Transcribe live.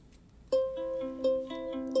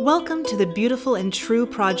Welcome to the Beautiful and True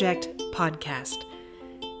Project podcast.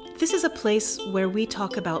 This is a place where we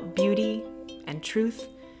talk about beauty and truth,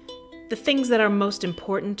 the things that are most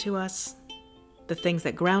important to us, the things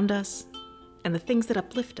that ground us, and the things that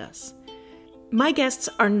uplift us. My guests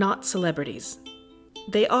are not celebrities.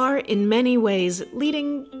 They are, in many ways,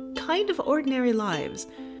 leading kind of ordinary lives,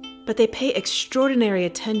 but they pay extraordinary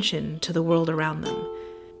attention to the world around them,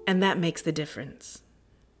 and that makes the difference.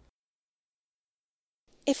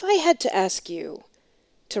 If I had to ask you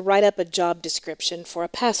to write up a job description for a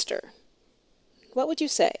pastor, what would you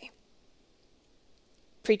say?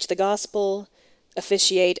 Preach the gospel,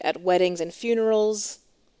 officiate at weddings and funerals,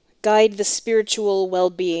 guide the spiritual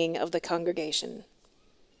well-being of the congregation.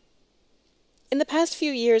 In the past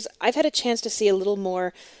few years, I've had a chance to see a little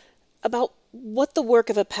more about what the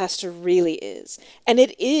work of a pastor really is. And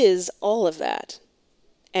it is all of that.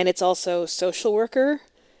 And it's also social worker,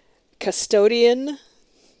 custodian,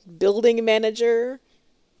 building manager,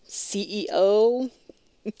 CEO,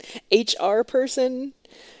 HR person.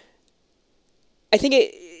 I think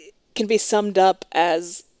it can be summed up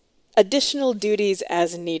as additional duties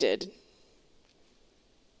as needed.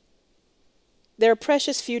 There are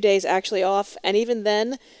precious few days actually off, and even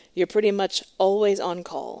then, you're pretty much always on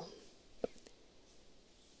call.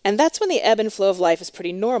 And that's when the ebb and flow of life is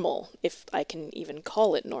pretty normal, if I can even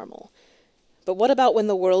call it normal. But what about when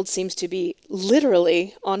the world seems to be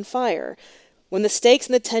literally on fire? When the stakes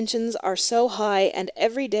and the tensions are so high and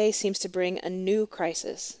every day seems to bring a new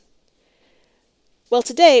crisis? Well,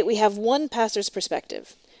 today we have one pastor's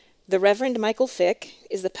perspective. The Reverend Michael Fick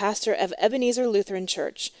is the pastor of Ebenezer Lutheran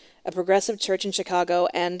Church, a progressive church in Chicago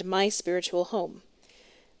and my spiritual home.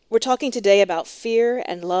 We're talking today about fear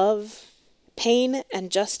and love, pain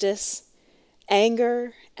and justice,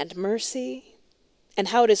 anger and mercy, and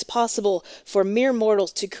how it is possible for mere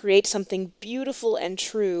mortals to create something beautiful and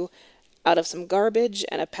true out of some garbage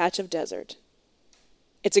and a patch of desert.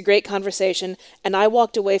 It's a great conversation, and I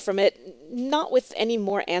walked away from it not with any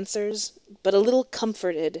more answers, but a little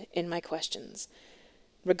comforted in my questions.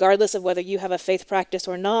 Regardless of whether you have a faith practice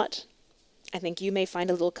or not, I think you may find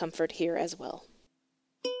a little comfort here as well.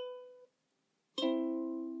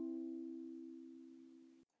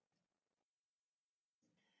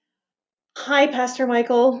 Hi, Pastor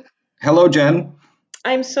Michael. Hello, Jen.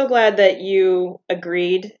 I'm so glad that you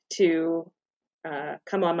agreed to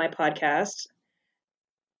come on my podcast.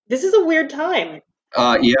 This is a weird time.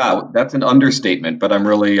 Yeah, that's an understatement, but I'm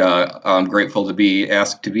really I'm grateful to be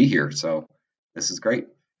asked to be here. So this is great.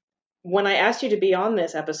 When I asked you to be on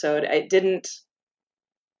this episode, there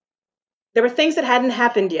were things that hadn't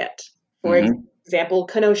happened yet. For example,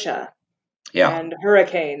 Kenosha and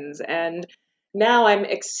hurricanes. And now I'm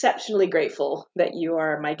exceptionally grateful that you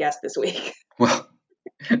are my guest this week. Well,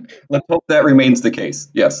 let's hope that remains the case.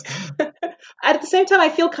 Yes. At the same time, I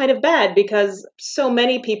feel kind of bad because so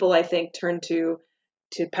many people, I think, turn to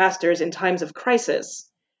pastors in times of crisis.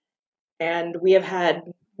 And we have had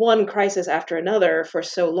one crisis after another for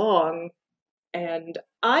so long. And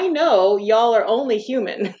I know y'all are only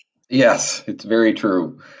human. Yes, it's very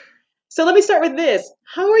true. So let me start with this.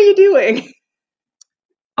 How are you doing?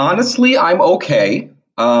 Honestly, I'm okay.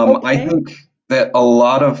 I think that a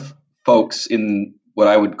lot of folks in what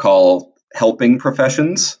I would call helping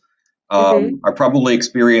professions are probably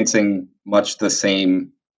experiencing much the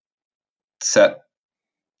same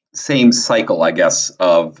cycle, I guess,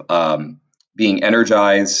 of being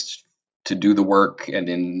energized to do the work and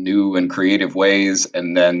in new and creative ways,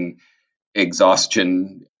 and then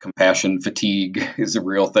exhaustion, compassion, fatigue is a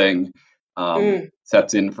real thing.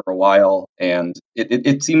 Sets in for a while, and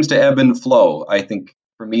it seems to ebb and flow. I think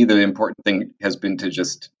for me, the important thing has been to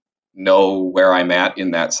just know where I'm at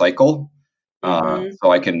in that cycle, so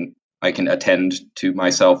I can attend to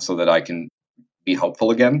myself so that I can be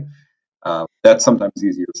helpful again. That's sometimes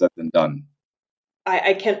easier said than done.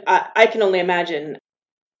 I can only imagine.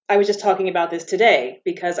 I was just talking about this today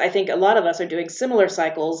because I think a lot of us are doing similar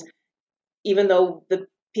cycles, even though the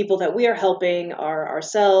people that we are helping are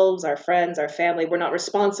ourselves, our friends, our family. We're not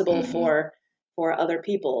responsible for other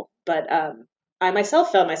people. But I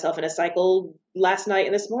myself found myself in a cycle last night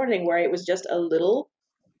and this morning where it was just a little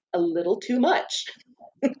too much.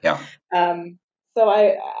 Yeah. So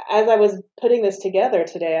as I was putting this together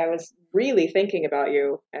today, I was really thinking about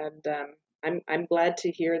you, and I'm glad to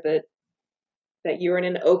hear that you're in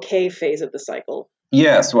an okay phase of the cycle.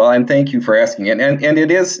 Yes, well, and thank you for asking. And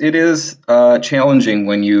it is challenging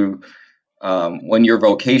when when your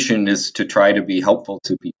vocation is to try to be helpful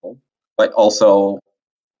to people, but also,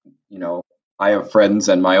 I have friends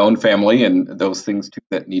and my own family and those things too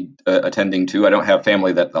that need attending to. I don't have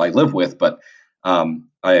family that I live with, but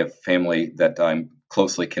I have family that I'm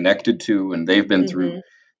closely connected to, and they've been through Mm-hmm.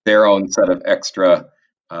 their own set of extra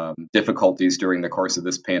difficulties during the course of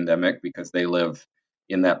this pandemic because they live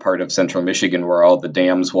in that part of central Michigan where all the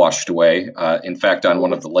dams washed away. In fact, on Oh,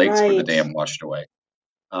 one of that's the lakes where the right. dam washed away.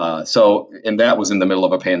 And that was in the middle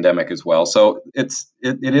of a pandemic as well. So it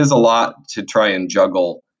is a lot to try and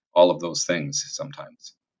juggle all of those things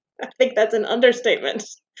sometimes. I think that's an understatement.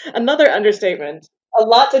 Another understatement. A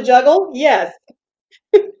lot to juggle? Yes.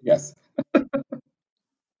 Yes.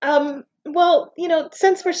 Well,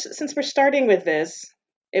 since we're starting with this,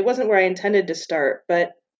 it wasn't where I intended to start,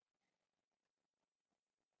 but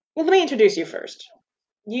well, let me introduce you first.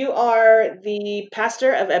 You are the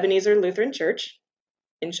pastor of Ebenezer Lutheran Church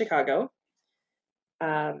in Chicago.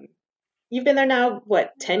 Um, you've been there now,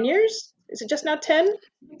 what, 10 years? Is it just now 10?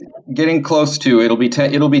 Getting close to it'll be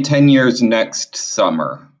 10 years next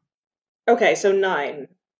summer. Okay, so 9.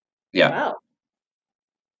 Yeah. Wow.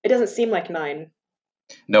 It doesn't seem like 9.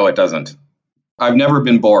 No, it doesn't. I've never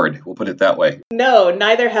been bored, we'll put it that way. No,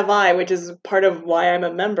 neither have I, which is part of why I'm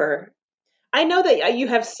a member. I know that you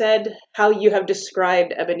have said how you have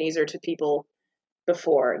described Ebenezer to people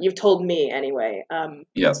before. You've told me anyway.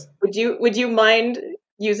 Yes. Would you mind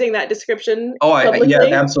using that description Oh, yeah,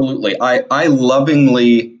 publicly? absolutely. I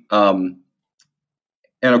lovingly, and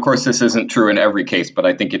of course this isn't true in every case, but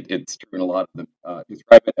I think it's true in a lot of them.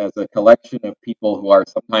 Describe it as a collection of people who are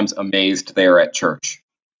sometimes amazed they are at church.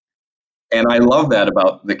 And I love that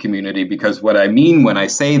about the community because what I mean when I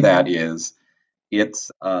say that is it's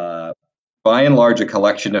by and large a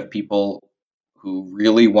collection of people who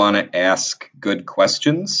really want to ask good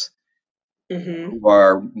questions, Mm-hmm. who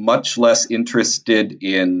are much less interested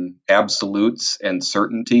in absolutes and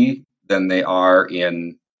certainty than they are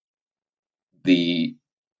in the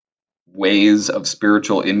ways of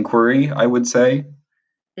spiritual inquiry, I would say.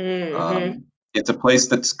 Mm-hmm. It's a place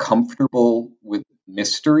that's comfortable with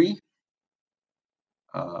mystery.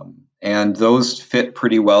 And those fit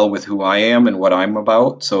pretty well with who I am and what I'm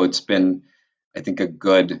about. So it's been, I think, a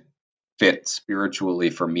good fit spiritually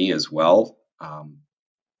for me as well.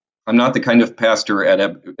 I'm not the kind of pastor at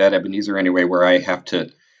Ebenezer anyway, where I have to,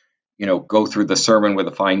 go through the sermon with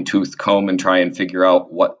a fine tooth comb and try and figure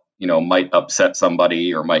out what, might upset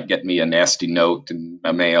somebody or might get me a nasty note in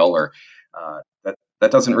a mail or that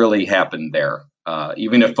doesn't really happen there.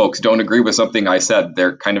 Even if folks don't agree with something I said,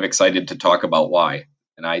 they're kind of excited to talk about why.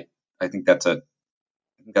 And I think that's a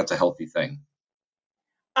healthy thing.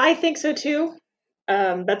 I think so too.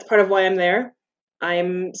 That's part of why I'm there.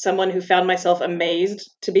 I'm someone who found myself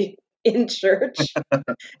amazed to be in church.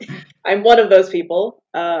 I'm one of those people.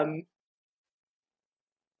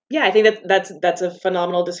 Yeah, I think that's a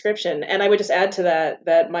phenomenal description. And I would just add to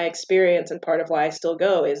that my experience and part of why I still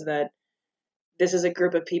go is that this is a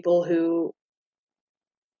group of people who,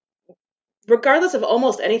 regardless of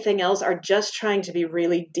almost anything else, are just trying to be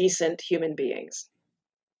really decent human beings.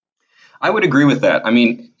 I would agree with that. I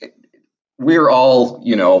mean, we're all,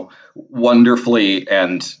 wonderfully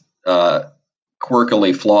and uh,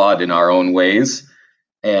 quirkily flawed in our own ways,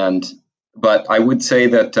 and but I would say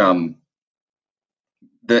that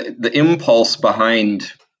the impulse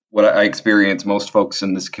behind what I experience most folks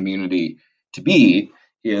in this community to be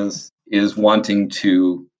is wanting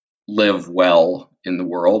to live well in the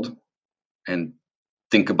world and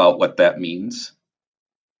think about what that means.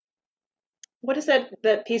 What is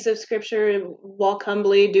that piece of scripture? Walk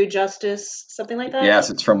humbly, do justice, something like that?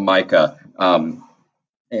 Yes, it's from Micah,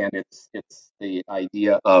 and it's the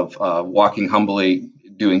idea of walking humbly,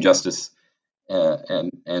 doing justice,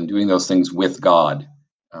 and doing those things with God.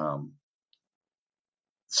 Um,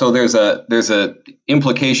 so there's a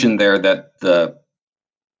implication there that the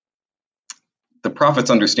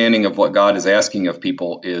prophet's understanding of what God is asking of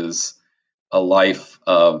people is a life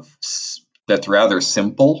that's rather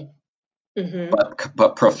simple, Mm-hmm.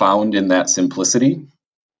 but profound in that simplicity.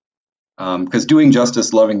 Because doing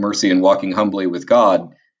justice, loving mercy, and walking humbly with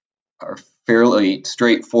God are fairly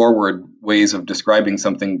straightforward ways of describing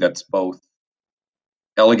something that's both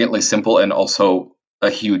elegantly simple and also a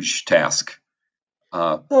huge task.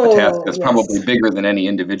 A task Oh, that's yes. probably bigger than any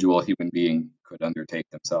individual human being could undertake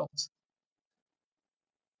themselves.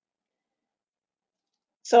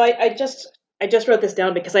 So I just wrote this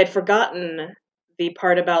down because I'd forgotten the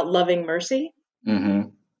part about loving mercy. Hmm.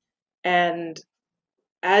 And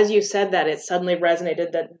as you said that, it suddenly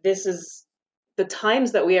resonated that this is the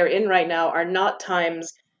times that we are in right now are not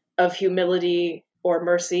times of humility or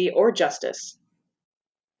mercy or justice.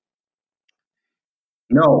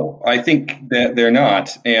 No, I think that they're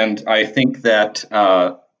not, and I think that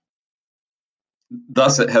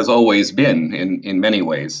thus it has always been in many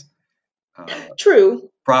ways. True.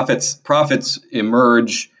 Prophets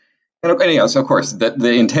emerge, and yes, of course,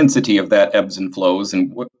 the intensity of that ebbs and flows,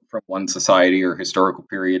 and from one society or historical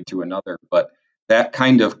period to another. But that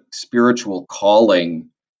kind of spiritual calling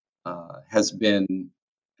has been,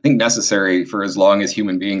 I think, necessary for as long as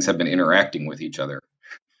human beings have been interacting with each other.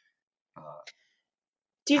 Uh,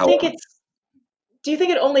 Do you think However, it's do you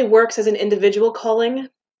think it only works as an individual calling?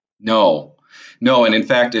 no, no, and in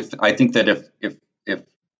fact, if I think that if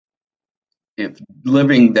if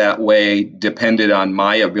living that way depended on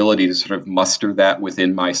my ability to sort of muster that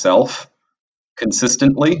within myself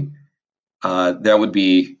consistently, that would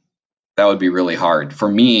be really hard.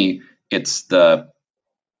 For me, it's the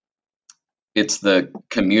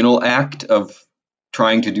communal act of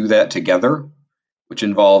trying to do that together, which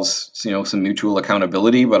involves some mutual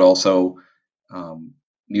accountability, but also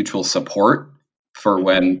mutual support for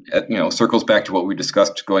when circles back to what we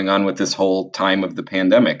discussed going on with this whole time of the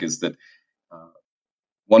pandemic, is that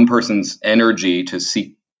one person's energy to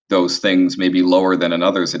seek those things may be lower than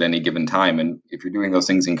another's at any given time. And if you're doing those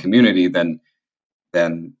things in community, then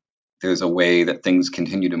there's a way that things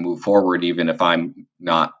continue to move forward, even if I'm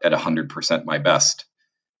not at 100% my best,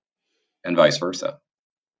 and vice versa.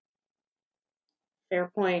 Fair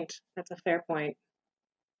point. That's a fair point.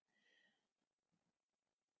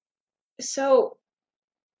 So,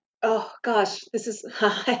 oh gosh, this is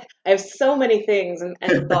I have so many things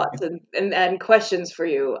and thoughts and questions for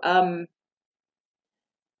you.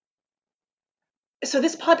 So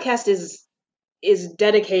this podcast is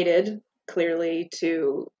dedicated clearly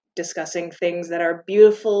to discussing things that are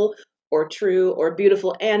beautiful or true or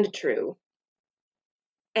beautiful and true.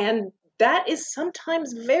 And that is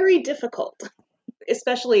sometimes very difficult,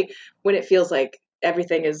 especially when it feels like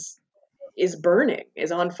everything is burning,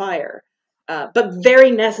 is on fire, but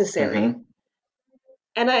very necessary. Mm-hmm.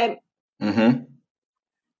 And I Mm-hmm.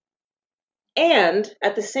 and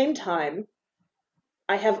at the same time,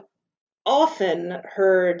 I have often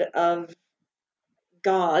heard of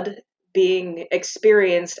God being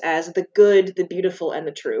experienced as the good, the beautiful, and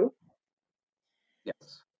the true.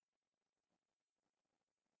 Yes.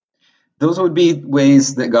 Those would be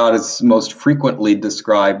ways that God is most frequently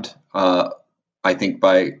described, I think,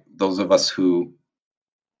 by those of us who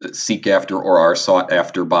seek after or are sought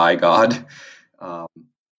after by God, um,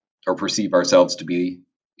 or perceive ourselves to be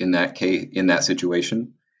in that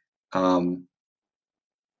situation. Um,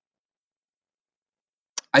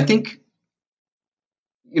 I think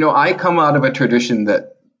I come out of a tradition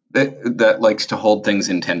that likes to hold things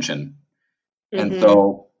in tension, and Mm-hmm.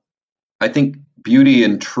 so I think beauty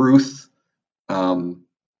and truth um,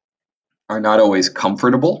 are not always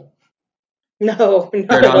comfortable. No, They're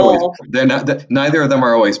not at not always. all. They're not. Neither of them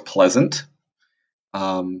are always pleasant.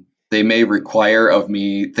 They may require of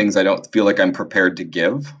me things I don't feel like I'm prepared to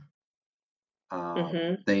give.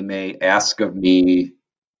 Mm-hmm. They may ask of me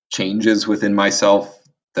changes within myself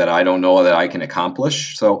that I don't know that I can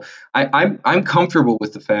accomplish. So I'm comfortable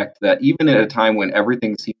with the fact that even at a time when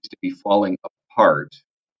everything seems to be falling apart,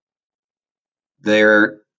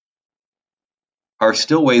 there are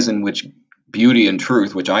still ways in which beauty and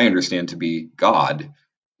truth, which I understand to be God,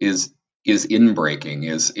 is inbreaking,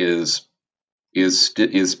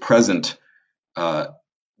 is present. Uh,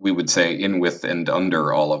 we would say in with and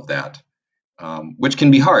under all of that, which can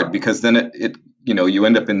be hard because then it you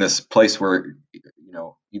end up in this place where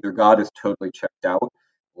either God is totally checked out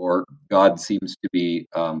or God seems to be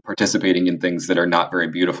participating in things that are not very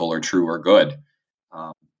beautiful or true or good,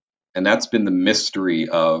 um, and that's been the mystery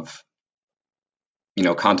of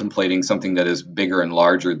contemplating something that is bigger and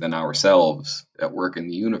larger than ourselves at work in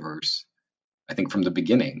the universe. I think from the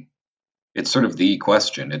beginning, it's sort of the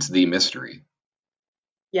question. It's the mystery,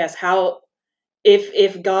 Yes, how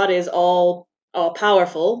if God is all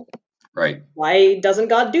powerful, right? why doesn't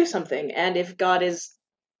God do something? And if God is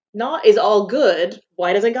all good,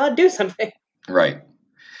 why doesn't God do something? Right.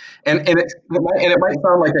 And it might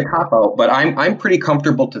sound like a cop out, but I'm pretty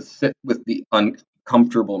comfortable to sit with the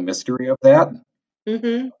uncomfortable mystery of that,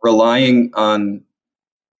 Mm-hmm. relying on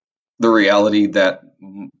the reality that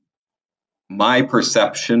my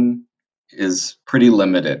perception is pretty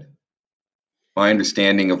limited. My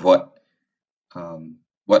understanding of what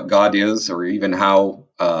God is, or even how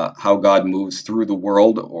God moves through the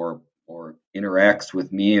world, or interacts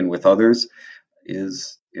with me and with others,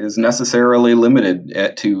 is necessarily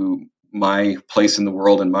limited to my place in the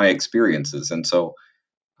world and my experiences. And so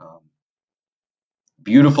um,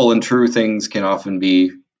 beautiful and true things can often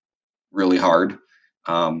be really hard.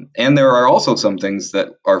 And there are also some things that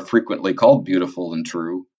are frequently called beautiful and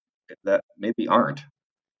true that maybe aren't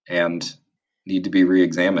and need to be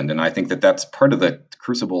re-examined. And I think that that's part of the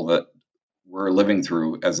crucible that we're living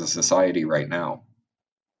through as a society right now.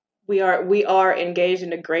 We are engaged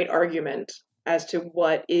in a great argument as to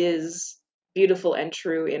what is beautiful and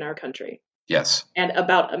true in our country Yes. and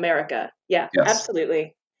about America. Yeah, Yes.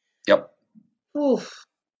 absolutely. Yep. Oof.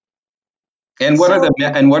 And what So, are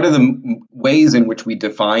the ways in which we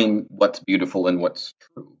define what's beautiful and what's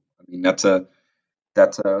true? I mean, that's a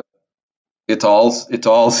it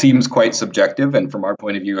all seems quite subjective, and from our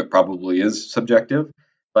point of view, it probably is subjective.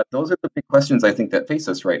 But those are the big questions I think that face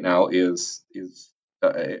us right now. Is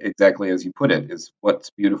exactly as you put it: is what's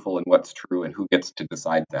beautiful and what's true, and who gets to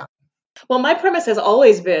decide that? well, my premise has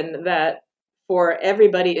always been that for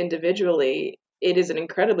everybody individually, it is an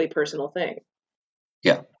incredibly personal thing.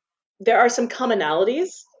 Yeah. There are some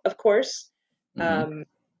commonalities, of course. Hmm. Um,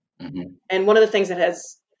 Hmm. and one of the things that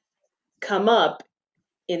has come up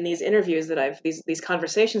in these interviews that these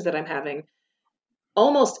conversations that I'm having,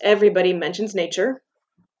 almost everybody mentions nature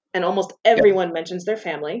and almost Yeah. everyone mentions their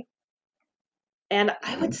family. And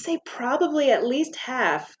I would Hmm. say probably at least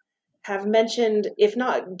half have mentioned, if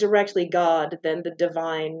not directly God, then the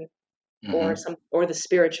divine Hmm. or the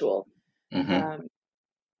spiritual. Hmm. Um, and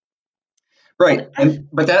Right. I've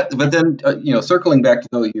But then circling back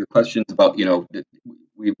to your questions about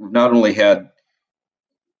we've not only had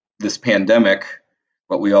this pandemic,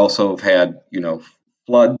 but we also have had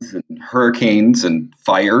floods and hurricanes and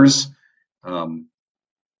fires um,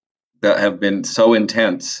 that have been so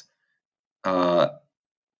intense. Uh,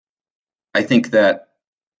 I think that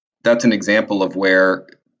that's an example of where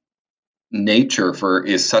nature for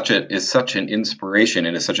is such an inspiration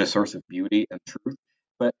and is such a source of beauty and truth,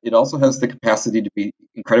 but it also has the capacity to be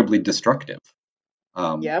incredibly destructive.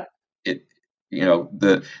 Um, Yep. it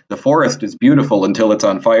the forest is beautiful until it's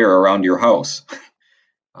on fire around your house.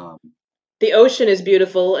 Um, The ocean is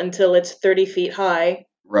beautiful until it's 30 feet high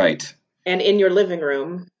right. and in your living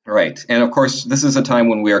room. Right. And of course, this is a time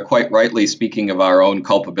when we are quite rightly speaking of our own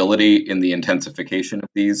culpability in the intensification of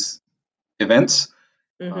these events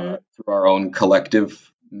Hmm. through our own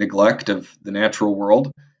collective neglect of the natural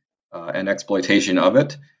world and exploitation of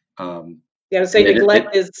it. Yeah, I would say And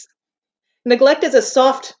neglect is a well,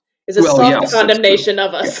 soft yes, that's true. condemnation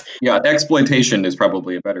of Yeah, us. yeah. Exploitation is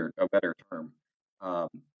probably a better term. Um,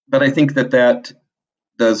 but I think that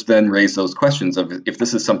does then raise those questions of if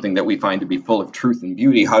this is something that we find to be full of truth and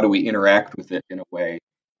beauty, how do we interact with it in a way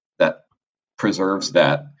that preserves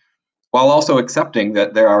that, while also accepting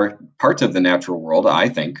that there are parts of the natural world, I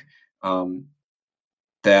think, um,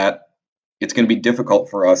 that it's going to be difficult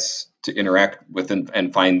for us to interact with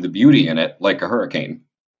and find the beauty in it, like a hurricane.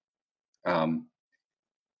 Um,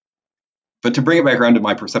 but to bring it back around to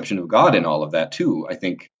my perception of God and all of that too, I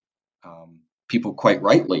think people quite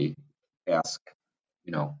rightly ask,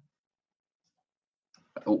 you know,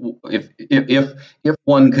 if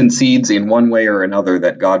one concedes in one way or another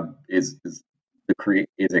that God is a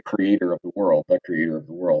creator of the world, the creator of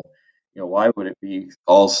the world, why would it be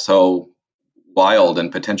all so wild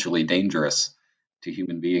and potentially dangerous to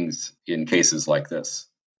human beings in cases like this?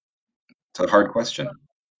 It's a hard question.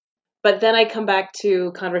 But then I come back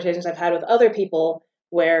to conversations I've had with other people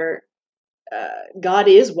where God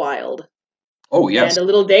is wild Oh and yes. a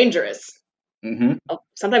little dangerous, Hmm.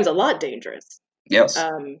 sometimes a lot dangerous, Yes.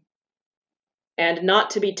 um, and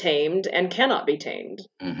not to be tamed and cannot be tamed.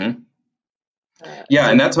 Hmm. Uh, Yeah,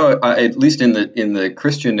 so and that's how, at least in the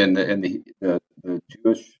Christian and the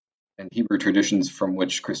Jewish and Hebrew traditions from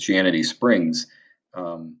which Christianity springs,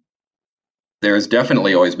 um, there has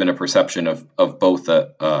definitely always been a perception of both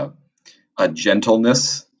a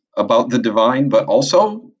gentleness about the divine, but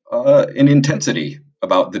also an intensity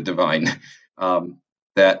about the divine um,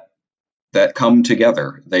 that that come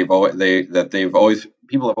together. They've always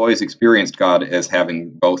people have always experienced God as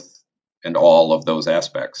having both and all of those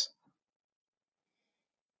aspects.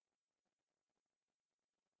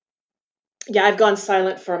 yeah, I've gone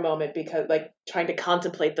silent for a moment because like trying to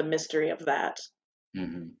contemplate the mystery of that.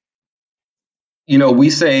 Hmm. We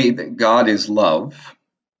say that God is love,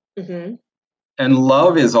 Hmm. and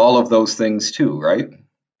love is all of those things too, right?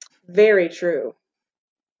 Very true.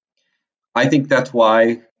 I think that's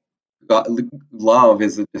why God, love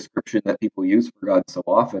is a description that people use for God so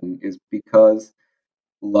often, is because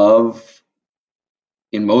love,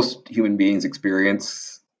 in most human beings'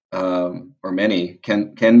 experience, or many,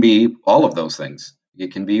 can be all of those things.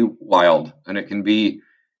 It can be wild, and it can be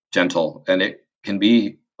gentle, and it can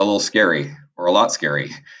be a little scary or a lot scary.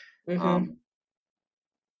 Hmm. Um,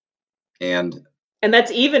 and And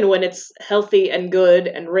that's even when it's healthy and good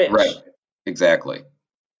and right, rich. exactly.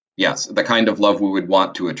 Yes, the kind of love we would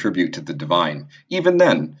want to attribute to the divine. Even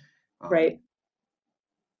then, Right.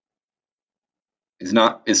 um,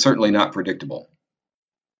 is certainly not predictable.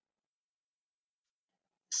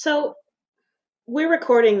 So we're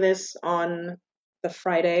recording this on the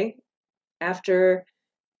Friday after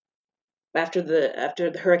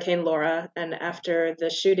the Hurricane Laura and after the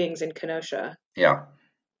shootings in Kenosha. Yeah.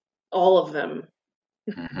 All of them.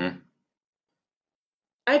 Mm-hmm.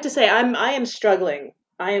 I have to say, I am struggling.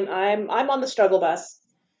 I'm on the struggle bus.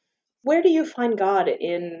 Where do you find God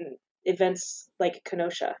in events like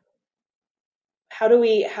Kenosha? What do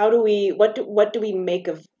we make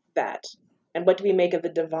of that? And what do we make of the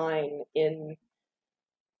divine in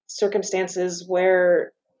circumstances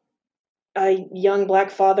where a young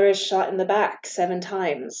black father is shot in the back 7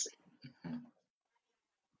 times?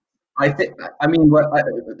 I mean,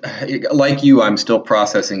 like you, I'm still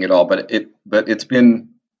processing it all, but it's been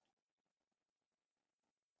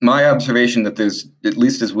my observation that there's, at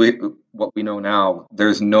least as what we know now,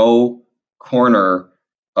 there's no corner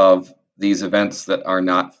of these events that are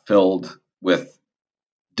not filled with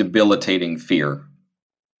debilitating fear.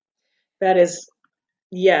 That is,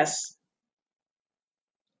 yes,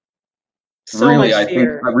 so Really, much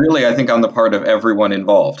fear. I think on the part of everyone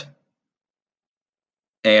involved.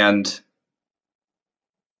 And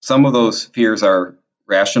some of those fears are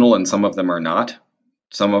rational and some of them are not.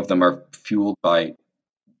 Some of them are fueled by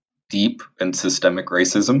deep and systemic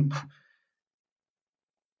racism.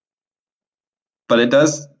 But it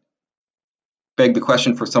does beg the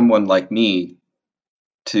question for someone like me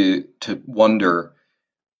to wonder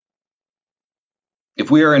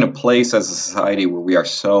if we are in a place as a society where we are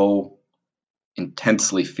so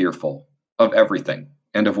intensely fearful of everything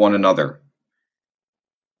and of one another,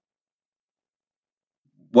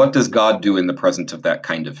 what does God do in the presence of that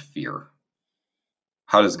kind of fear?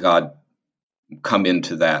 How does God come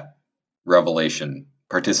into that revelation,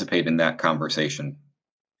 participate in that conversation?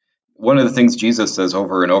 One of the things Jesus says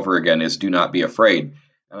over and over again is, do not be afraid.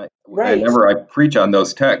 Right. Whenever I preach on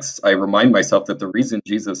those texts, I remind myself that the reason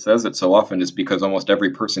Jesus says it so often is because almost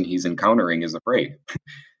every person he's encountering is afraid.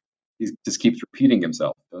 He just keeps repeating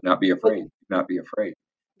himself. Do not be But afraid. Do not be afraid.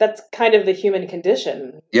 that's kind of the human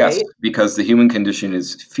condition, Yes, right? because the human condition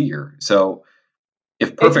is fear. So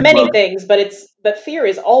if It's perfect many love, things, but fear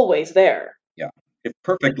is always there. yeah, if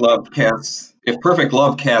perfect love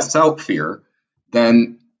casts out fear,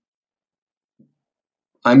 then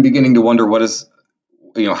I'm beginning to wonder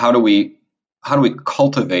how do we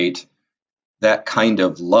cultivate that kind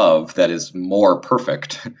of love that is more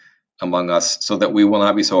perfect among us so that we will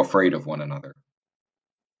not be so afraid of one another.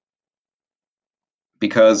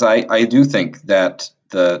 Because I do think that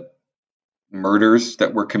the murders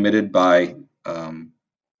that were committed by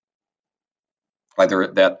either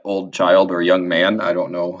that old child or young man, I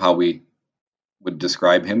don't know how we would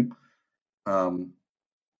describe him, um,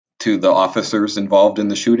 to the officers involved in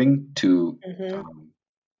the shooting, to Hmm.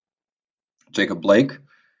 Jacob Blake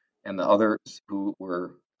and the others who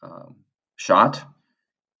were shot,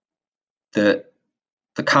 the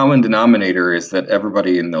the common denominator is that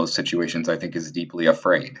everybody in those situations, I think, is deeply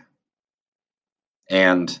afraid.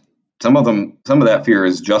 And some of that fear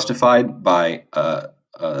is justified by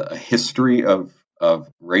a history of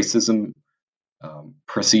racism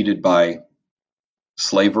preceded by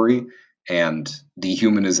slavery and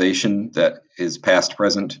dehumanization that is past,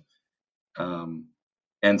 present. Um,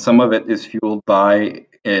 and some of it is fueled by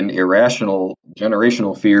an irrational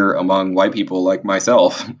generational fear among white people like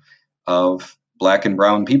myself of black and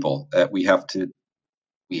brown people that we have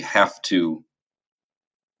to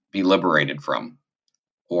be liberated from,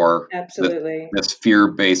 or that Absolutely. this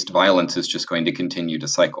fear-based violence is just going to continue to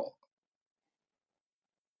cycle.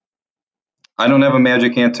 I don't have a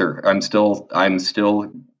magic answer. I'm still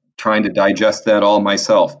trying to digest that all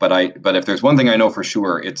myself. But if there's one thing I know for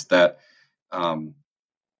sure, it's that um,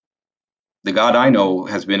 the God I know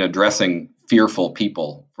has been addressing fearful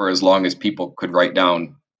people for as long as people could write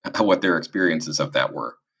down what their experiences of that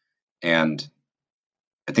were. And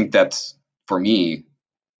I think that's, for me,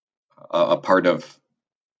 a part of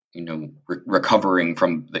recovering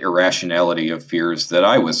from the irrationality of fears that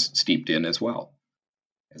I was steeped in as well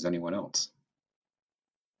as anyone else.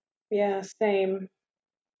 Yeah, same.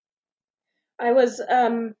 I was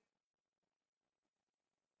I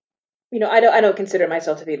don't consider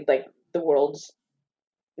myself to be like the world's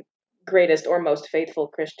greatest or most faithful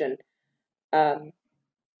Christian. Um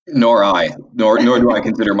Nor do I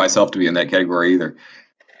consider myself to be in that category either.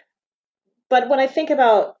 but when I think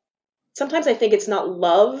about sometimes I think it's not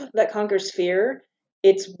love that conquers fear,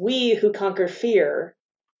 it's we who conquer fear,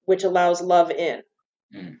 which allows love in.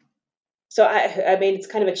 Mm, So I mean it's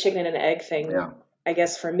kind of a chicken and an egg thing, yeah. I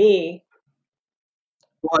guess for me.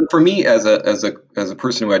 Well, and for me, as a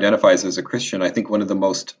person who identifies as a Christian, I think one of the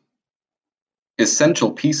most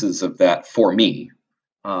essential pieces of that for me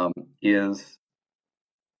um, is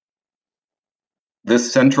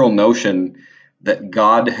this central notion that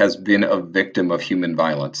God has been a victim of human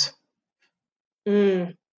violence.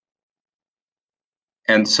 Mm,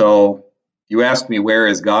 And so you ask me, where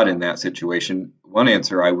is God in that situation? One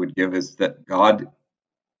answer I would give is that God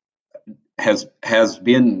has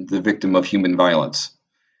been the victim of human violence,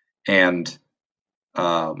 and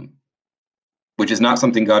um, which is not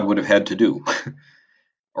something God would have had to do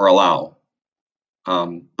or allow,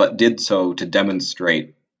 but did so to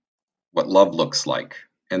demonstrate what love looks like.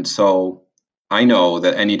 And so I know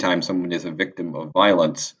that anytime someone is a victim of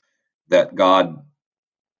violence, that God,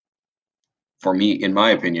 for me, in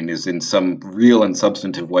my opinion, is in some real and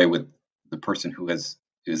substantive way with the person who is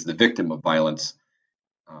the victim of violence,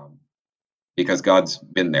 um, because God's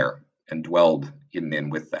been there and dwelled in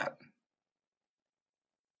and with that.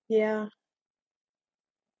 yeah.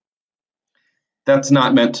 That's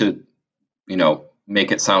not meant to,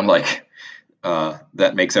 make it sound like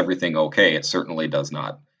that makes everything okay. It certainly does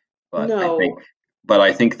not. But I think, No. but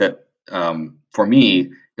I think that for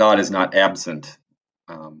me, God is not absent.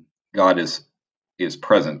 God is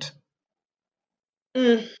present.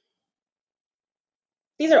 Mm.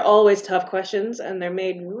 These are always tough questions, and they're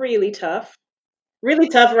made really tough. Really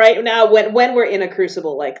tough right now when we're in a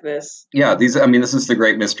crucible like this. Yeah, these. I mean, this is the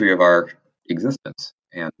great mystery of our existence,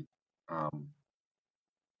 um,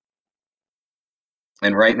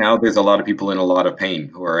 and right now, there's a lot of people in a lot of pain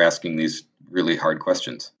who are asking these really hard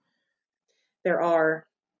questions. There are.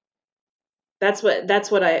 That's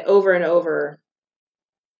what I over and over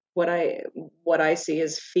what I what I see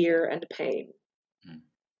is fear and pain. Mm.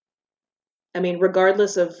 I mean,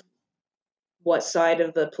 regardless of what side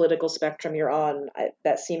of the political spectrum you're on,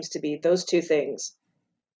 that seems to be those two things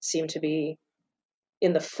seem to be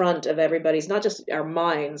in the front of everybody's, not just our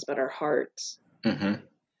minds, but our hearts. Hmm.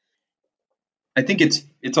 I think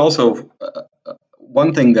it's also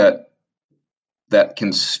one thing that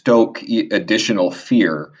can stoke additional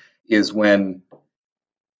fear is when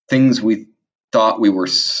things we thought were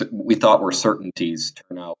certainties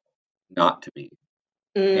turn out not to be.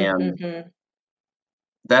 And Mm-hmm.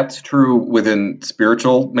 that's true within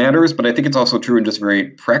spiritual matters, but I think it's also true in just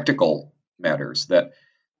very practical matters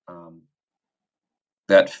um,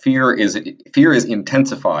 that fear is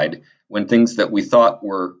intensified when things that we thought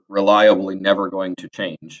were reliably never going to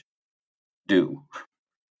change do.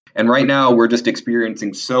 And right now we're just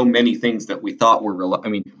experiencing so many things that we thought were. I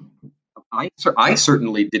mean, I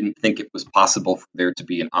certainly didn't think it was possible for there to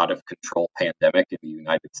be an out of control pandemic in the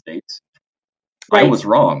United States. I Right. was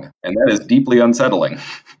wrong, and that is deeply unsettling.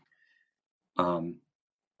 Um,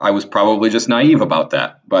 I was probably just naive about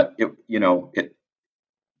that, but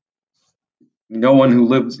no one who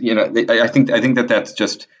lives, I think that that's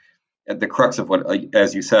just at the crux of what,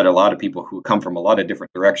 as you said, a lot of people who come from a lot of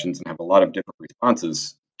different directions and have a lot of different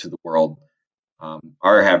responses to the world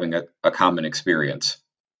are having a common experience.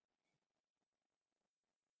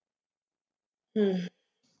 Hmm.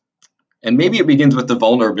 And maybe it begins with the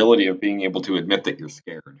vulnerability of being able to admit that you're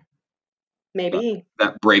scared. But Maybe.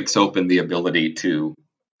 that breaks open the ability to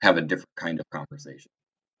have a different kind of conversation.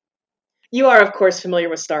 You are, of course, familiar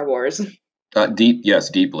with Star Wars. Yes,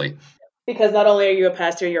 deeply. Because not only are you a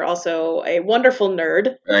pastor, you're also a wonderful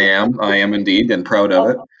nerd. I am indeed, and proud of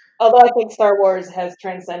it. Although I think Star Wars has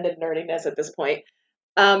transcended nerdiness at this point.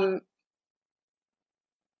 Um,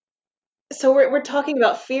 so we're talking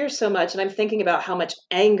about fear so much, and I'm thinking about how much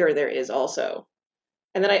anger there is also.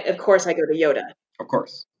 And then of course I go to Yoda. Of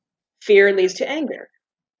course. Fear leads to anger.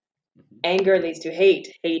 Hmm. Anger leads to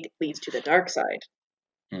hate. Hate leads to the dark side.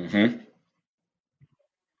 Hmm.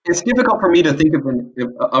 It's difficult for me to think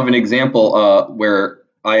of an example where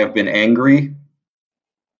I have been angry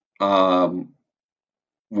um,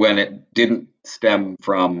 when it didn't stem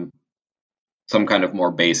from some kind of more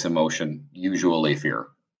base emotion, usually fear.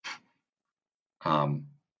 Um,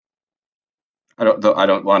 I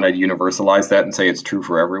don't want to universalize that and say it's true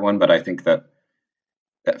for everyone, but I think that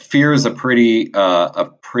fear is a pretty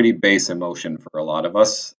base emotion for a lot of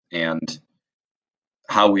us, and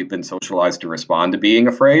how we've been socialized to respond to being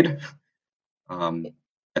afraid. Um,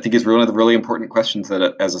 I think is one of the really important questions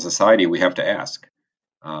that, as a society, we have to ask.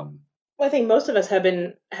 Um, Well, I think most of us have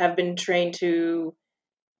been trained to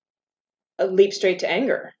leap straight to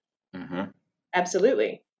anger. mhm,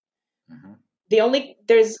 Absolutely. mhm.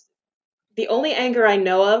 There's the only anger I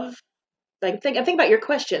know of. Like think about your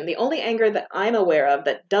question. The only anger that I'm aware of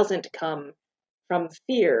that doesn't come from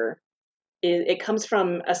fear is it comes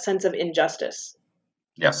from a sense of injustice.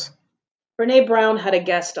 Yes. Brene Brown had a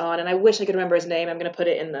guest on, and I wish I could remember his name. I'm going to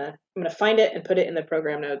find it and put it in the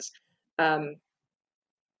program notes.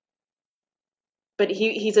 But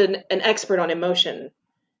he's an expert on emotion,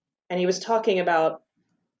 and he was talking about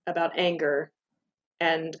anger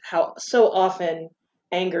and how so often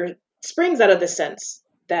anger springs out of the sense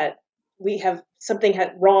that we have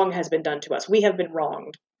wrong has been done to us. We have been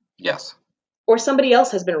wronged. Yes. Or somebody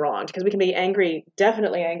else has been wronged, because we can be angry,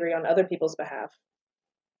 definitely angry on other people's behalf.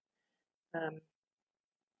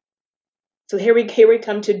 So here we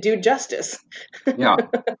come to do justice. Yeah.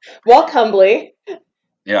 Walk humbly.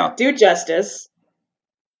 Yeah. Do justice.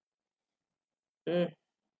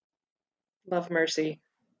 Love mercy.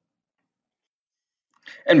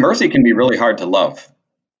 And mercy can be really hard to love,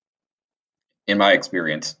 in my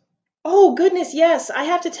experience. Oh goodness, yes. I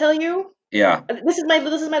have to tell you, Yeah. this is my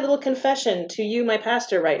little confession to you, my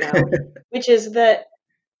pastor, right now, which is that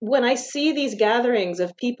when I see these gatherings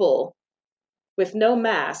of people with no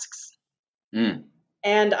masks,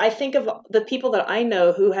 and I think of the people that I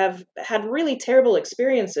know who have had really terrible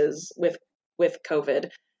experiences with COVID.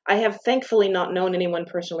 I have thankfully not known anyone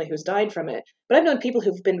personally who's died from it, but I've known people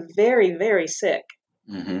who've been very, very sick.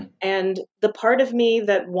 Mm-hmm. And the part of me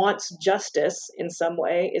that wants justice in some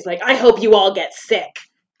way is like, I hope you all get sick.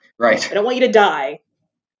 Right. I don't want you to die,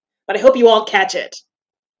 but I hope you all catch it.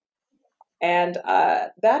 And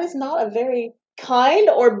that is not a very kind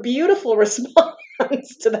or beautiful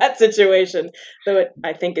response to that situation, though it,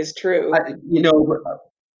 I think, is true.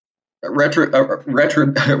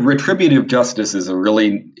 Retributive justice is a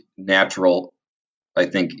really natural, I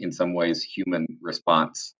think, in some ways, human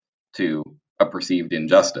response to a perceived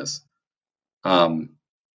injustice. And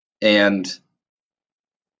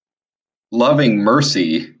loving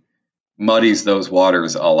mercy muddies those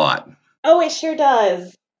waters a lot. Oh, it sure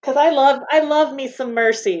does. Because I love me some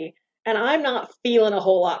mercy, and I'm not feeling a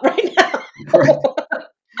whole lot right now. Right.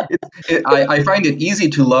 I find it easy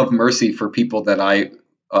to love mercy for people that I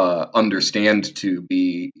understand to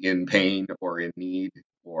be in pain or in need,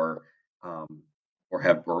 or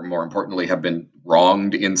more importantly, have been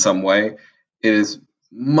wronged in some way. It is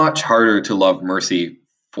much harder to love mercy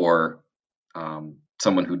for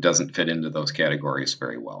someone who doesn't fit into those categories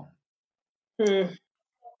very well.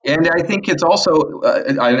 And I think it's also,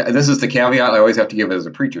 this is the caveat I always have to give as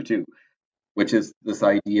a preacher too, which is this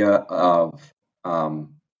idea of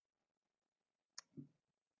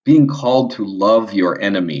being called to love your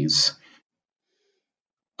enemies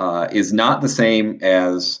is not the same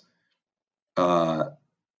as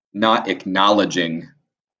not acknowledging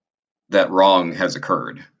that wrong has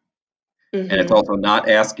occurred. And it's also not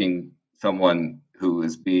asking someone who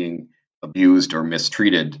is being abused or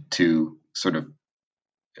mistreated to sort of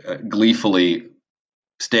gleefully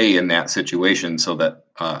stay in that situation so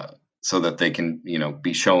that they can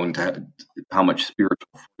be shown how much spiritual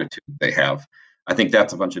fortitude they have. I think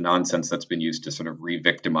that's a bunch of nonsense that's been used to sort of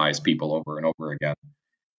re-victimize people over and over again,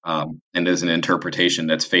 and is an interpretation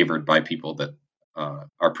that's favored by people that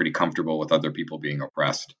are pretty comfortable with other people being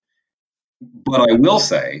oppressed. But I will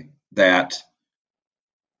say that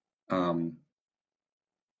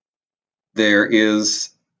there is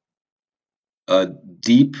a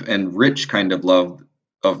deep and rich kind of love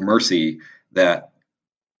of mercy that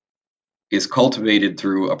is cultivated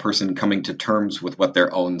through a person coming to terms with what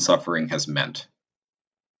their own suffering has meant.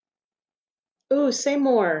 Ooh, say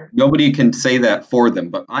more. Nobody can say that for them,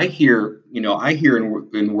 but I hear in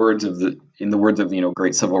the words of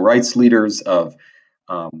great civil rights leaders, of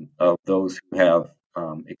those who have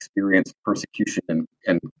experienced persecution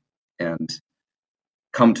and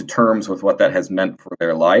come to terms with what that has meant for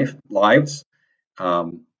their lives,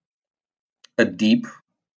 a deep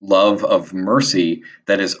love of mercy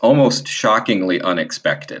that is almost shockingly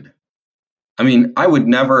unexpected. I mean, I would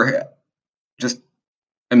never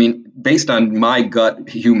based on my gut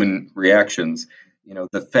human reactions,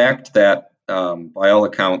 the fact that by all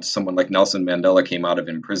accounts, someone like Nelson Mandela came out of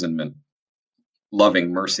imprisonment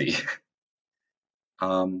loving mercy,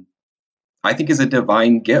 I think is a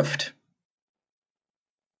divine gift.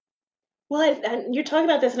 Well, and you're talking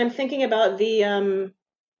about this, and I'm thinking about the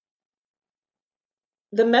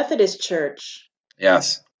Methodist Church.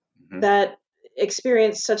 Yes. Mm-hmm. That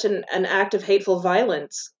experienced such an act of hateful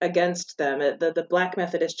violence against them, the Black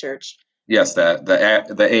Methodist Church. Yes,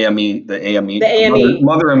 the AME,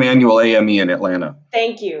 Mother Emanuel AME in Atlanta.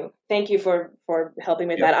 Thank you for helping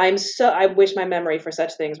with that. I wish my memory for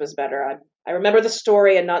such things was better. I remember the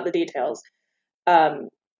story and not the details.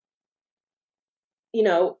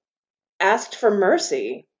 Asked for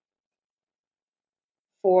mercy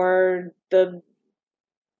for the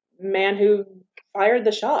man who fired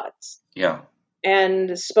the shots. Yeah.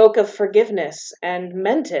 and spoke of forgiveness and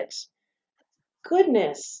meant it.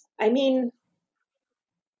 Goodness. I mean,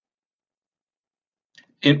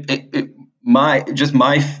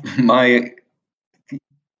 My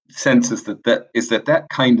sense is that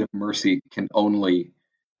kind of mercy can only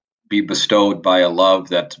be bestowed by a love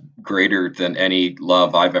that's greater than any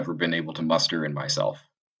love I've ever been able to muster in myself.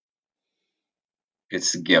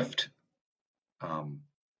 It's a gift, um,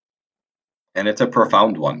 and it's a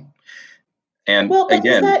profound one. And well, but is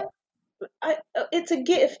again, that it's a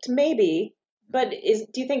gift maybe, but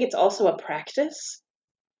do you think it's also a practice?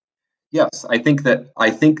 yes, I think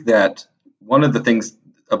that one of the things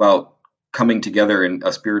about coming together in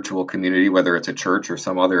a spiritual community, whether it's a church or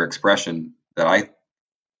some other expression that I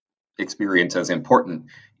experience as important,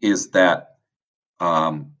 is that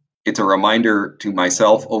it's a reminder to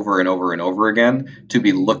myself over and over and over again to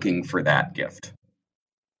be looking for that gift,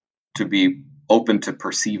 to be open to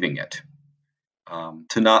perceiving it,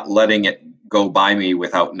 to not letting it go by me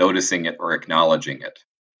without noticing it or acknowledging it.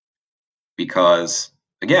 Because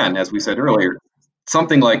again, as we said earlier,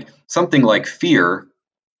 something like fear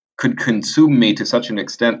could consume me to such an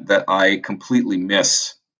extent that I completely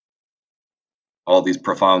miss all these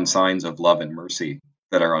profound signs of love and mercy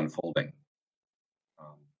that are unfolding.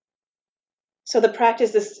 Um, So the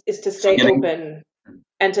practice is to so stay getting open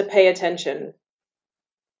and to pay attention.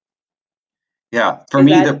 Yeah, for Is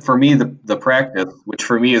me that the practice, which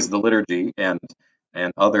for me is the liturgy and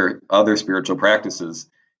other spiritual practices,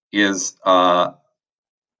 is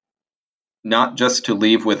not just to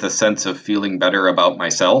leave with a sense of feeling better about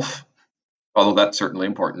myself, although that's certainly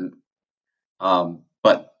important,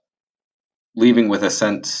 but leaving with a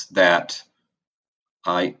sense that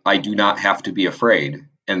I do not have to be afraid,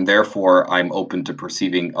 and therefore I'm open to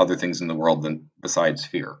perceiving other things in the world than besides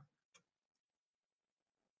fear.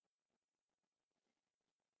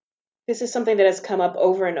 this is something that has come up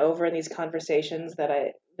over and over in these conversations that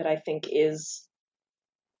I think is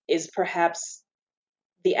perhaps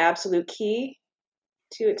the absolute key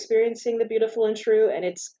to experiencing the beautiful and true, and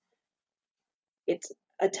it's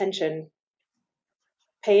attention,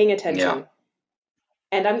 paying Yeah, attention.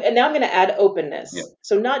 And now I'm going to add yeah, openness.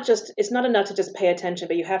 So not just it's not enough to just pay attention,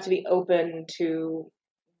 but you have to be open to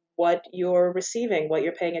what you're receiving, what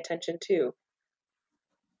you're paying attention to.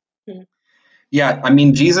 Hmm. yeah. I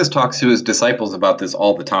mean, Jesus talks to his disciples about this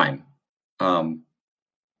all the time. Um,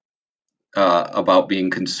 about being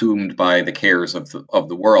consumed by the cares of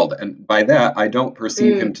the world. And by that, I don't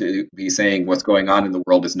perceive him Mm. to be saying what's going on in the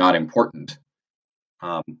world is not important.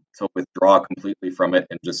 Um, so withdraw completely from it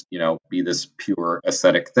and just be this pure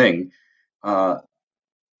ascetic thing. Uh,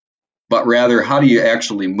 but rather, how do you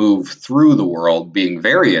actually move through the world, being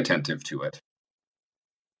very attentive to it,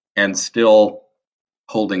 and still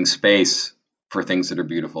holding space for things that are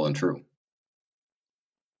beautiful and true?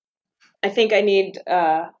 I think I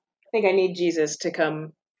need Jesus to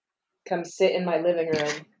come sit in my living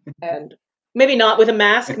room, and maybe not with a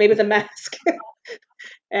mask, maybe with a mask,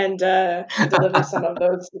 and deliver some of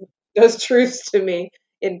those truths to me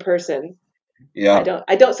in person. I Yeah, don't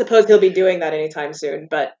I don't suppose he'll be doing that anytime soon,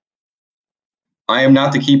 but I am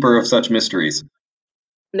not the keeper of such mysteries.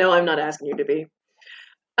 no, I'm not asking you to be.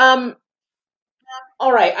 Um,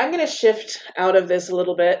 all right, I'm going to shift out of this a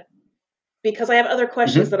little bit because I have other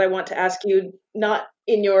questions Hmm. that I want to ask you, not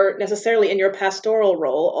in your necessarily in your pastoral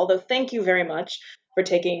role, although thank you very much for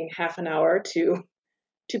taking half an hour to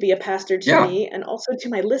be a pastor to Yeah, me and also to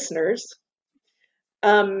my listeners.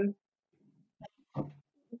 Um,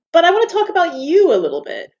 but I want to talk about you a little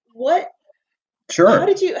bit. What how sure.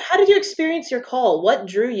 did you experience your call? What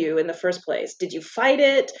drew you in the first place? Did you fight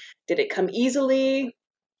it? Did it come easily?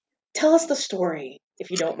 Tell us the story,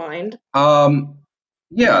 if you don't mind. Um,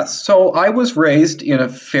 yeah, so I was raised in a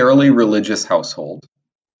fairly religious household.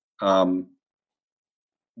 Um,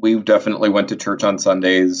 we definitely went to church on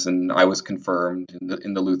Sundays, and I was confirmed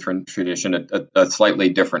in the Lutheran tradition, a slightly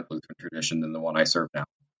different Lutheran tradition than the one I serve now.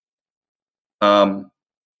 Um,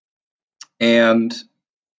 and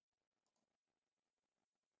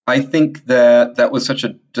I think that that was such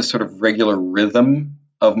a just sort of regular rhythm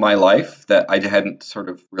of my life that I hadn't sort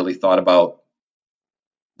of really thought about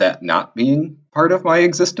that not being part of my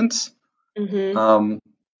existence. Mm-hmm. Um,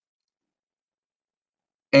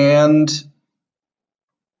 and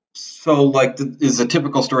So, like, is a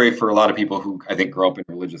typical story for a lot of people who I think grow up in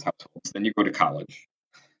religious households. Then you go to college,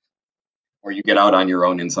 or you get out on your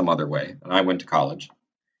own in some other way. And I went to college,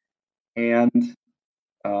 and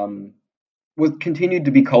um, was continued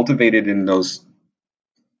to be cultivated in those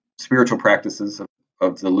spiritual practices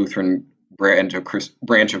of the Lutheran branch of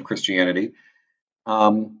Christianity.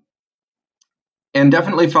 Um, and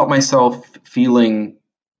definitely felt myself feeling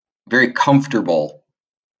very comfortable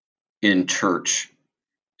in church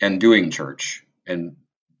and doing church and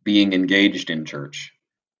being engaged in church.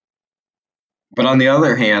 But on the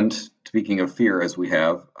other hand, speaking of fear, as we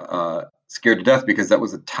have, scared to death because that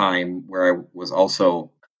was a time where I was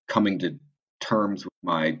also coming to terms with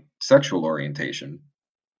my sexual orientation.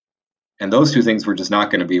 And those two things were just not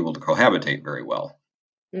going to be able to cohabitate very well,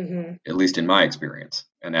 Hmm. at least in my experience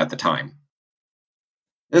and at the time.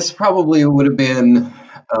 This probably would have been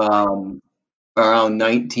around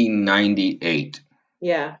 1998.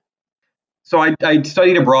 Yeah. So I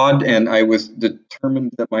studied abroad, and I was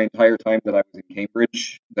determined that my entire time that I was in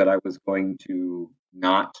Cambridge, that I was going to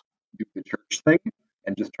not do the church thing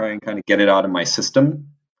and just try and kind of get it out of my system,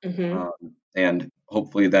 Hmm. and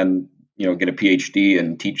hopefully then get a PhD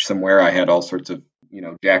and teach somewhere. I had all sorts of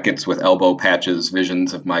jackets with elbow patches,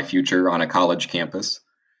 visions of my future on a college campus,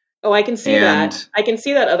 Oh, I can see that. and I can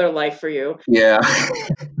see that other life for you. yeah,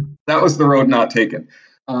 that was the road not taken.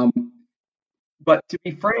 Um, but to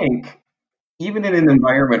be frank, even in an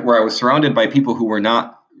environment where I was surrounded by people who were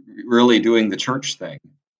not really doing the church thing,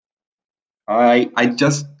 I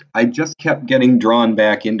just kept getting drawn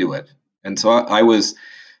back into it, and so I was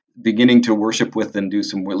beginning to worship with and do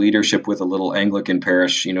some leadership with a little Anglican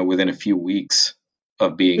parish, within a few weeks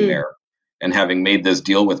of being Hmm. there, and having made this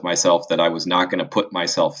deal with myself that I was not going to put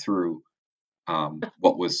myself through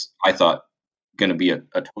what was I thought going to be a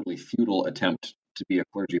totally futile attempt to be a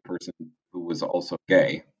clergy person who was also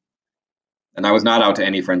gay. And I was not out to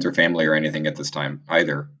any friends or family or anything at this time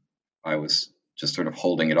either. I was just sort of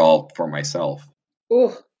holding it all for myself.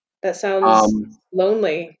 Ooh, that sounds Um,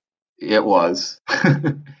 lonely. it was.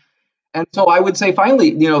 And so I would say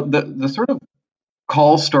finally, the sort of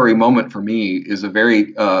call story moment for me is a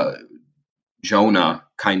very Jonah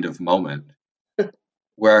kind of moment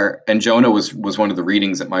and Jonah was one of the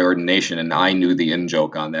readings at my ordination, and I knew the in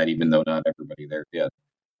joke on that, even though not everybody there did.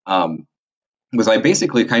 Um, was I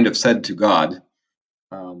basically kind of said to God,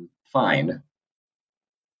 fine,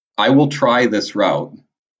 I will try this route,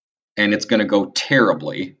 and it's going to go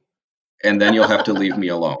terribly, and then you'll have to leave me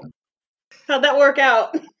alone. How'd that work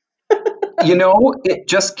out? It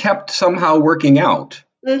just kept somehow working out.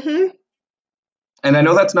 Hmm. And I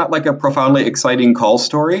know that's not like a profoundly exciting call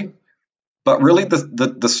story, but really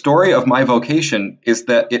the story of my vocation is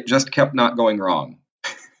that it just kept not going wrong.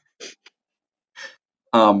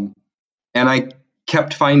 Um, and I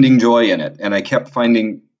kept finding joy in it, and I kept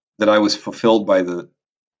finding that I was fulfilled by the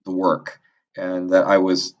work, and that I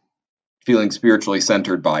was feeling spiritually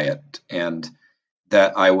centered by it, and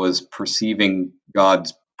that I was perceiving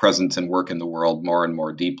God's presence and work in the world more and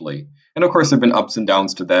more deeply. And of course, there have been ups and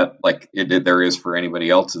downs to that, like there is for anybody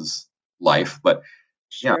else's life. But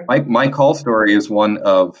yeah, Sure. my call story is one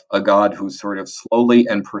of a God who sort of slowly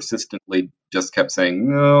and persistently just kept saying,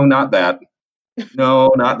 no, not that.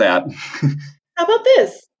 No, not that. How about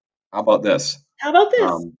this? How about this? How about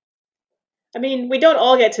this? Um, I mean, we don't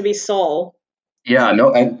all get to be Saul. yeah,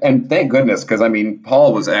 no, and thank goodness, because I mean,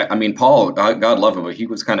 Paul, God love him, but he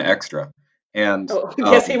was kind of extra. And Oh,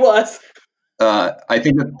 yes, he was. I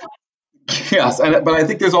think that, yes, but I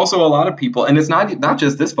think there's also a lot of people, and it's not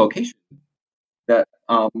just this vocation, that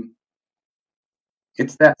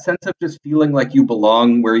it's that sense of just feeling like you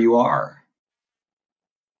belong where you are.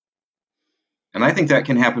 And I think that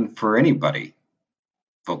can happen for anybody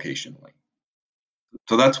vocationally.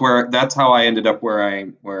 So that's how I ended up where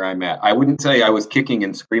I'm at. I wouldn't say I was kicking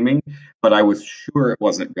and screaming, but I was sure it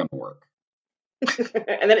wasn't going to work.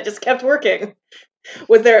 And then it just kept working.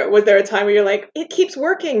 Was there a time where you're like, it keeps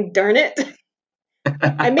working, darn it?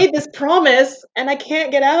 I made this promise and I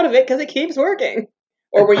can't get out of it because it keeps working.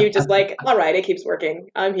 Or were you just like, all right, it keeps working.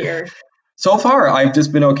 I'm here. So far, I've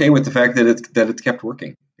just been okay with the fact that it's kept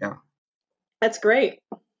working. Yeah, That's great.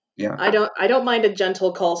 yeah, I don't mind a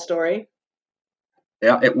gentle call story.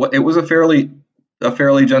 yeah. It was a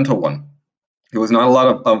fairly gentle one. It was not a lot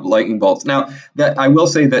of lightning bolts. Now, that I will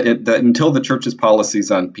say that until the church's policies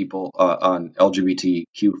on people on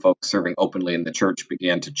LGBTQ folks serving openly in the church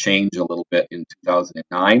began to change a little bit in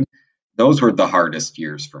 2009, those were the hardest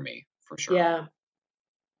years for me, for sure, Yeah.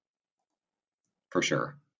 for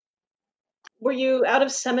sure. Were you out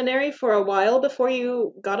of seminary for a while before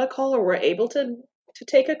you got a call or were able to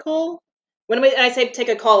take a call? When I say take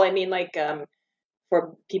a call, I mean like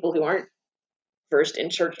for people who aren't versed in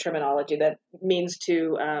church terminology, that means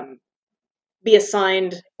to be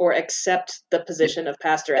assigned or accept the Yeah, position of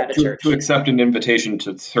pastor at a to church. accept an invitation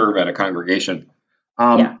to serve at a congregation,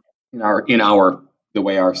 Yeah. in our the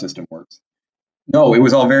way our system works. No, it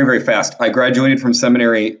was all very, very fast. I graduated from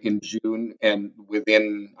seminary in June, and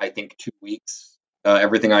within, I think, 2 weeks,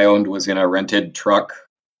 Everything I owned was in a rented truck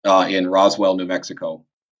in Roswell, New Mexico.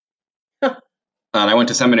 And I went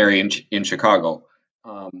to seminary in Chicago.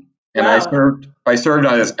 And Wow. I served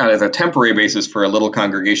as a temporary basis for a little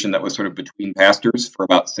congregation that was sort of between pastors for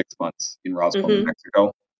about 6 months in Roswell, New Hmm.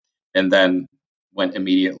 Mexico, and then went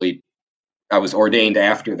immediately. I was ordained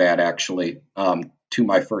after that, actually, to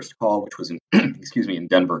my first call, which was in excuse me, in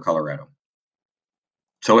Denver, Colorado.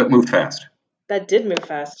 So it moved fast. That did move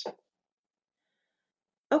fast.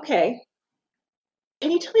 Okay.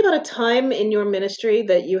 Can you tell me about a time in your ministry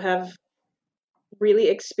that you have really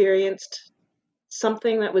experienced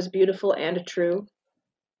something that was beautiful and true?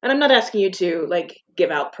 And I'm not asking you to like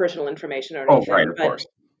give out personal information or Oh, right, anything, of but course.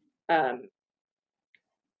 um,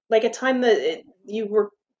 like a time that you were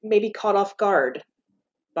maybe caught off guard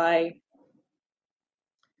by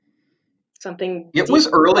something It deep. was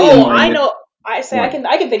early in Oh, my I know. I say what?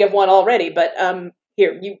 I can think of one already, but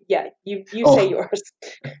here you say Oh, yours.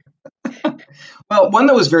 well, one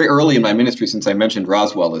that was very early in my ministry, since I mentioned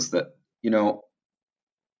Roswell, is that you know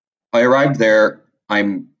I arrived there.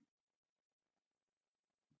 I'm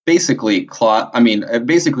basically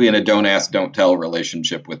in a don't ask, don't tell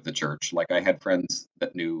relationship with the church. Like I had friends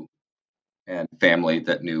that knew and family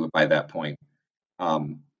that knew by that point.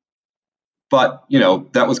 Um, but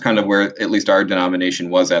that was kind of where at least our denomination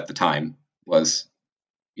was at the time. Was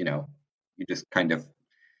you know you just kind of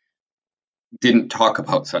didn't talk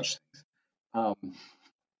about such things. Um,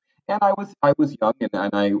 and I was young,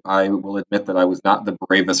 and I will admit that I was not the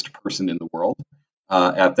bravest person in the world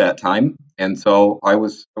at that time, and so I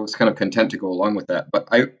was kind of content to go along with that. But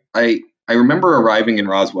I remember arriving in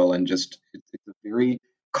Roswell, and just it's a very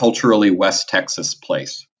culturally West Texas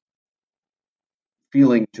place,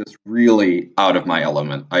 feeling just really out of my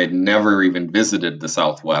element. I had never even visited the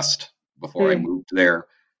Southwest before I Hmm. moved there.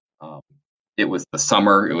 Um, it was the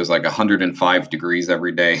summer. It was like 105 degrees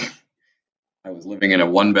every day. I was living in a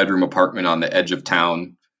one-bedroom apartment on the edge of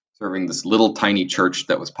town, serving this little tiny church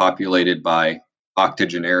that was populated by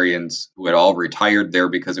octogenarians who had all retired there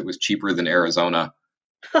because it was cheaper than Arizona,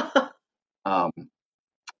 um,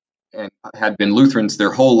 and had been Lutherans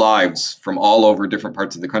their whole lives from all over different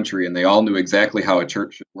parts of the country, and they all knew exactly how a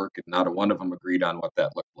church should work, and not a one of them agreed on what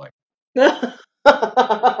that looked like.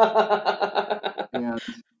 And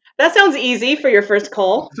That sounds easy for your first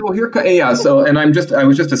call. so yeah, and I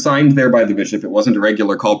was just assigned there by the bishop. It wasn't a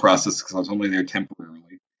regular call process because I was only there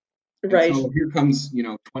temporarily. And Right. so here comes,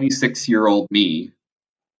 26-year-old me,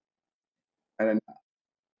 and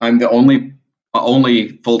I'm the only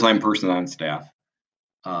full-time person on staff.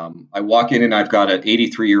 I walk in and I've got an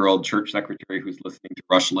 83-year-old church secretary who's listening to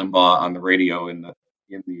Rush Limbaugh on the radio in the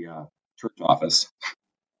church office,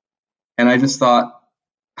 and I just thought,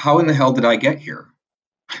 how in the hell did I get here?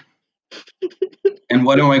 And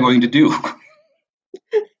what am I going to do?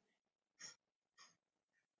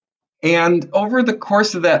 And over the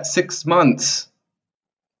course of that 6 months,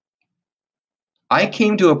 I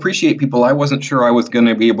came to appreciate people I wasn't sure I was going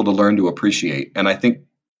to be able to learn to appreciate, and I think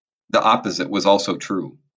the opposite was also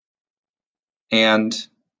true. And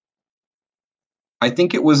I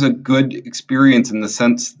think it was a good experience in the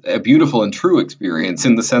sense, a beautiful and true experience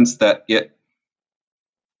in the sense that it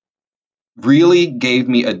really gave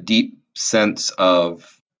me a deep sense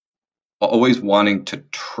of always wanting to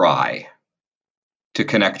try to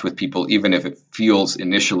connect with people, even if it feels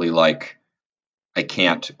initially like I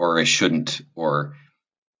can't or I shouldn't or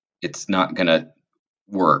it's not going to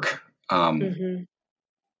work. Hmm.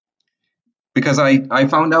 Because I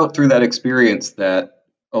found out through that experience that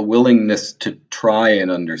a willingness to try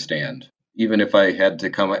and understand, even if I had to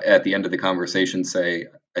come at the end of the conversation say,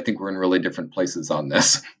 I think we're in really different places on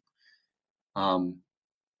this, um,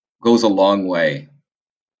 goes a long way.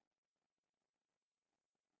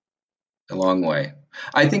 A long way.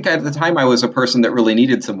 I think at the time I was a person that really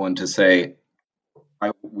needed someone to say,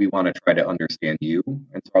 we want to try to understand you.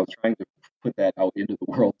 And so I was trying to put that out into the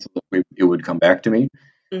world so that it would come back to me.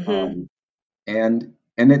 Hmm. Um, and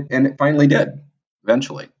it finally did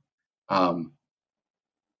eventually. Um,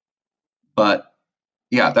 but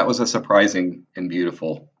yeah, that was a surprising and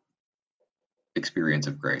beautiful experience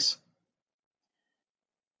of grace.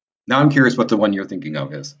 Now I'm curious what the one you're thinking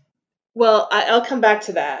of is. Well, I'll come back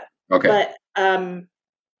to that, Okay. but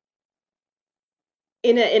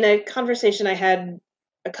in a conversation I had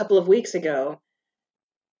a couple of weeks ago,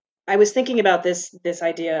 I was thinking about this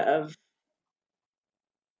idea of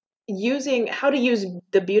using how to use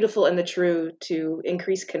the beautiful and the true to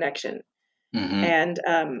increase connection. Mm-hmm.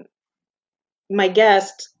 And my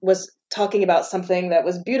guest was talking about something that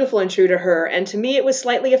was beautiful and true to her, and to me it was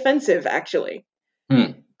slightly offensive, actually.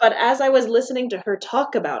 Hmm. But as I was listening to her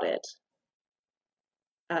talk about it,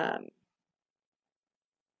 um,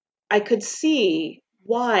 I could see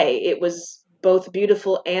why it was both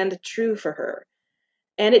beautiful and true for her.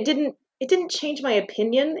 And it didn't change my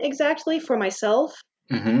opinion exactly for myself,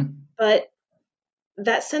 Mm-hmm. but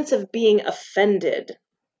that sense of being offended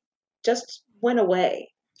just went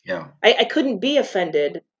away. Yeah. I couldn't be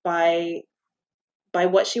offended by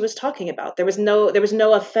what she was talking about. There was no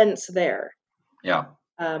offense there. Yeah.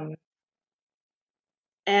 Um,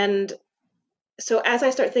 and so as I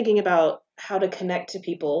start thinking about how to connect to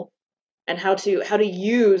people and how to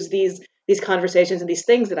use these conversations and these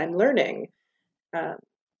things that I'm learning, um,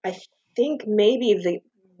 I think maybe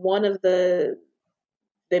one of the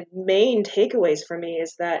main takeaways for me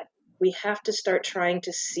is that we have to start trying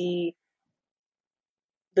to see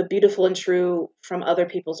the beautiful and true from other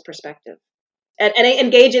people's perspective, and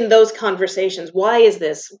engage in those conversations. Why is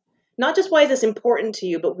this, not just why is this important to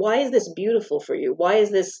you, but why is this beautiful for you? Why is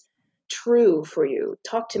this true for you?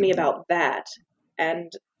 Talk to me about that.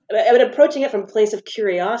 And approaching it from a place of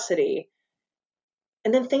curiosity,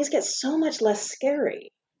 and then things get so much less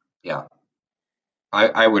scary. Yeah.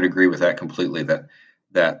 I would agree with that completely.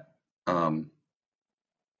 That um,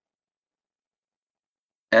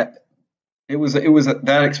 at,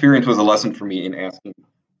 that experience was a lesson for me in asking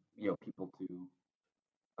people to.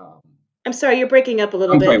 Um, I'm sorry, you're breaking up a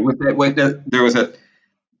little I'm sorry. bit. There was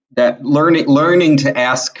that learning to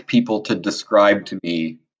ask people to describe to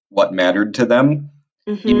me what mattered to them,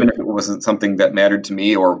 even Hmm. if it wasn't something that mattered to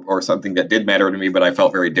me, or something that did matter to me, but I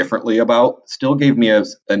felt very differently about, still gave me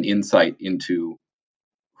an insight into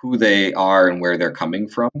who they are and where they're coming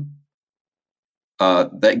from.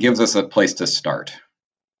 That gives us a place to start.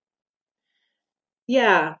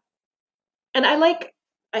 Yeah. And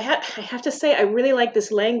I have to say I really like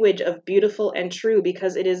this language of beautiful and true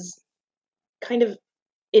because it is kind of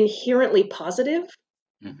inherently positive.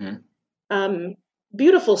 Hmm. Um,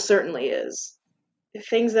 Beautiful certainly is.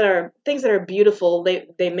 Things that are beautiful, they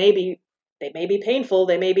may be painful,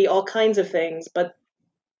 they may be all kinds of things, but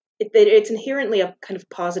it's inherently a kind of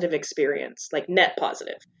positive experience, like net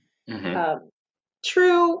positive. Hmm. Um,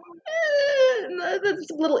 True,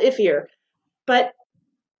 that's a little iffier, but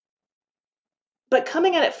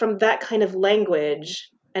coming at it from that kind of language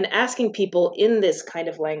and asking people in this kind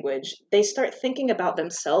of language, they start thinking about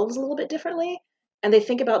themselves a little bit differently, and they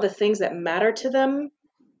think about the things that matter to them.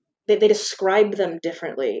 They describe them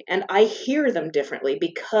differently, and I hear them differently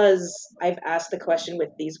because I've asked the question with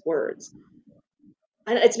these words.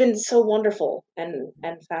 And it's been so wonderful and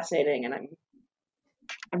fascinating, and I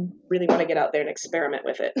really want to get out there and experiment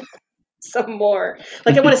with it some more.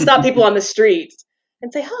 Like, I want to stop people on the street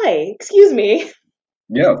and say, "Hi, excuse me,"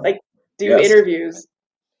 Yeah. like do Yes. interviews.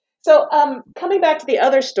 So, coming back to the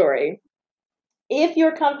other story, if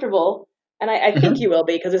you're comfortable, and I think you Hmm. will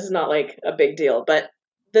be because this is not like a big deal, but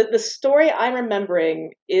the story I'm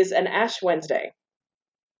remembering is an Ash Wednesday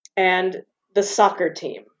and the soccer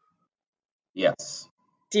team. Yes.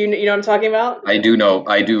 Do you know what I'm talking about? I do know.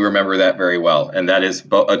 I do remember that very well, and that is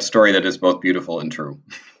a story that is both beautiful and true.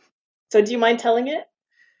 So, do you mind telling it?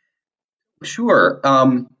 Sure.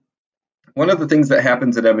 One of the things that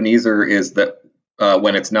happens at Ebenezer is that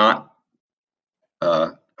when it's not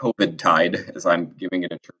COVID tide, as I'm giving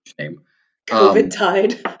it a church name, COVID um,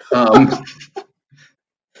 tide.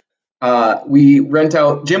 um, we rent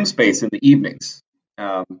out gym space in the evenings.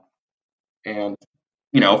 Um, and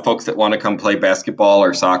folks that want to come play basketball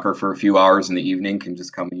or soccer for a few hours in the evening can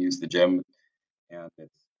just come and use the gym. And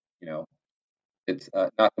you know, it's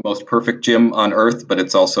not the most perfect gym on earth, but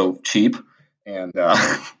it's also cheap, and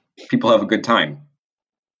people have a good time.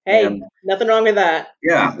 Hey, And nothing wrong with that.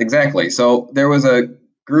 yeah, exactly. So there was a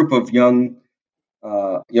group of young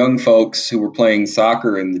folks who were playing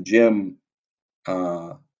soccer in the gym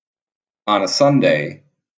uh, on a Sunday.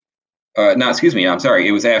 No, excuse me. I'm sorry.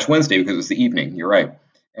 It was Ash Wednesday because it was the evening. You're right.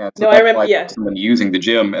 And so No, I that's remember. why there Yeah, was someone using the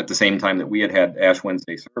gym at the same time that we had Ash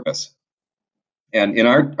Wednesday service. And in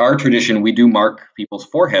our tradition, we do mark people's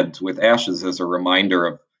foreheads with ashes as a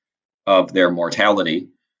reminder of their mortality,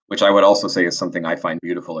 which I would also say is something I find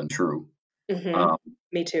beautiful and true. hmm Um,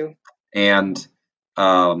 me too. and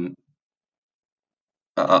um,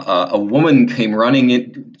 a woman came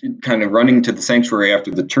kind of running to the sanctuary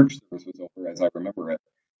after the church service was over, as I remember it,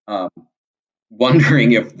 um,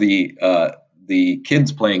 wondering if the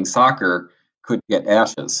kids playing soccer could get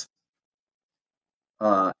ashes.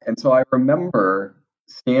 And so I remember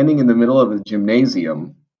standing in the middle of the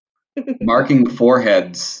gymnasium, marking the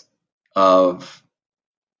foreheads of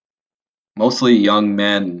mostly young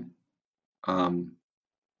men, um,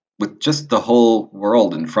 with just the whole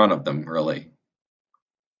world in front of them, really.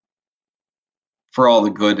 for all the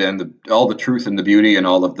good and all the truth and the beauty and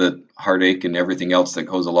all of the heartache and everything else that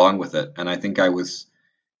goes along with it. And I think I was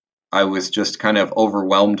just kind of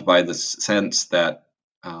overwhelmed by this sense that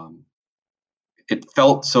um, it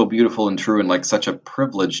felt so beautiful and true and like such a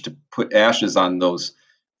privilege to put ashes on those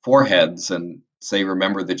foreheads and say,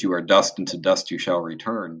 remember that you are dust and to dust you shall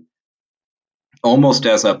return, almost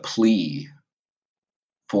as a plea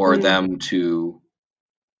for Mm. them to,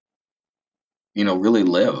 really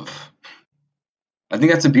live. I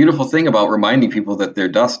think that's a beautiful thing about reminding people that they're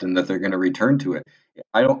dust and that they're going to return to it.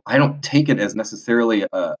 I don't take it as necessarily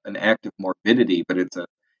an act of morbidity, but it's a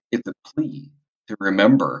plea to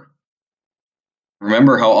remember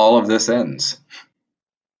how all of this ends.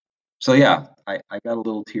 So yeah, I got a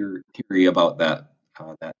little teary about that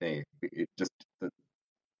day. It just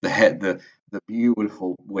the head the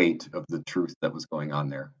beautiful weight of the truth that was going on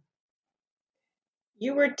there.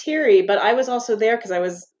 You were teary, but I was also there because I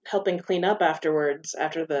was helping clean up afterwards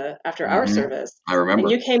after our Hmm. service. I And remember.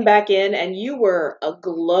 you came back in and you were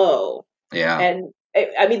aglow. Yeah, And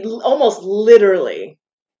I mean almost literally.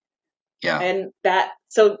 yeah, And that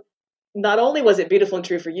so not only was it beautiful and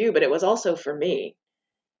true for you, but it was also for me.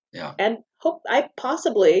 yeah. And hope I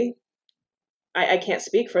possibly I can't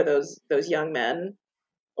speak for those young men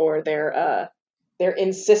or their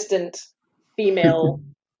insistent female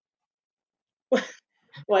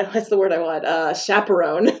what's the word I want?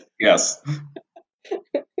 Chaperone. Yes.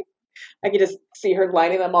 I could just see her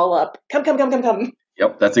lining them all up. Come, come, come, come, come.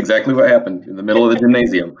 Yep, that's exactly what happened in the middle of the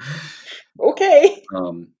gymnasium. Okay.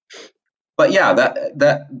 Um, but yeah,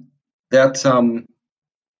 that's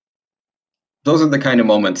those are the kind of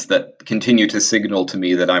moments that continue to signal to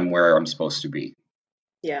me that I'm where I'm supposed to be.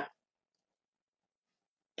 Yeah.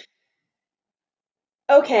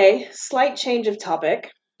 Okay. Slight change of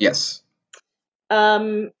topic. Yes,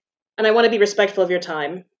 Um, and I want to be respectful of your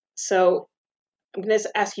time. So I'm going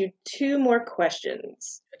to ask you two more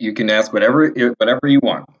questions. you can ask whatever you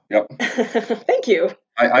want. Yep. Thank you.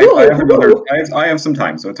 I Ooh, have ooh. I have some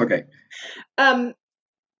time, so it's okay. Um,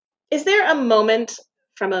 is there a moment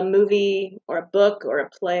from a movie or a book or a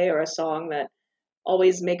play or a song that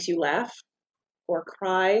always makes you laugh or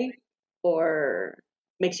cry or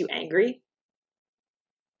makes you angry?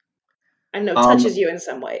 I don't know, Um, touches you in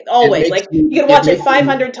some way. it Always. makes Like me you can it watch it makes me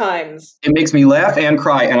 500 times. it makes me laugh and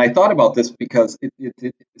cry, and I thought about this because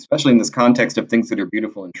especially in this context of things that are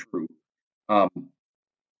beautiful and true. Um,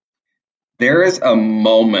 there is a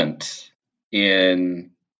moment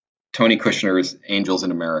in Tony Kushner's Angels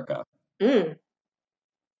in America Mm,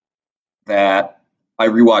 that I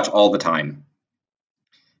rewatch all the time,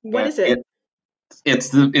 what and is it? it's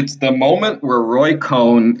the moment where Roy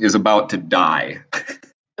Cohn is about to die,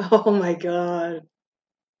 Oh my god.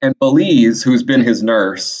 and Belize, who's been his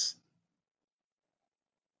nurse,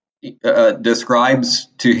 describes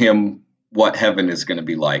to him what heaven is going to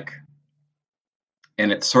be like,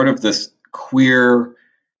 and it's sort of this queer,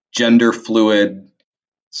 gender fluid,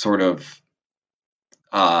 sort of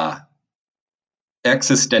uh,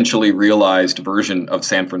 existentially realized version of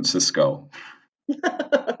San Francisco.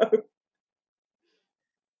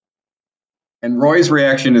 And Roy's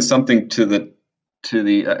reaction is something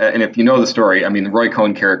and if you know the story, I mean, the Roy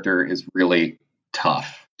Cohn character is really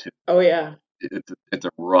tough. Oh yeah. It's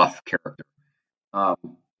a rough character. Um,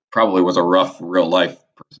 Probably was a rough real life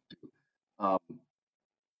person too.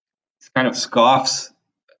 He kind of scoffs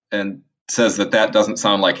and says that doesn't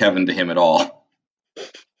sound like heaven to him at all.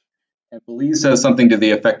 And Belize says something to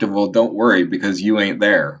the effect of, "Well, don't worry because you ain't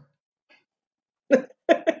there."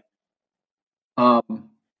 Um,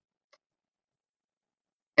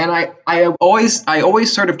 and I always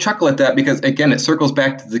sort of chuckle at that because again, it circles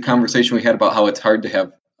back to the conversation we had about how it's hard to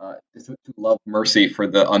have to love mercy for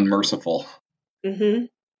the unmerciful. Hmm.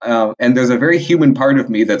 And there's a very human part of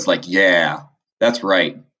me that's like, yeah, that's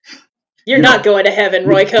right. You're You not don't going to heaven,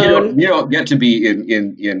 Roy Cohn. you don't get to be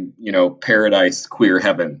in paradise queer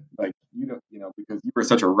heaven, like you don't, because you were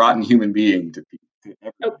such a rotten human being to Oh,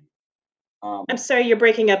 everybody. Um, I'm sorry you're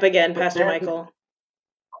breaking up again, but Pastor then Michael.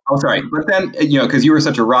 oh sorry, but then because you were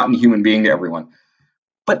such a rotten human being to everyone.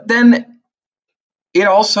 But then it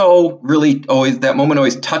also really always that moment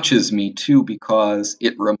always touches me too because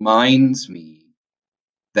it reminds me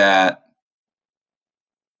that,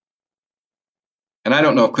 and I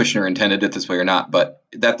don't know if Kushner intended it this way or not, but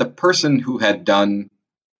that the person who had done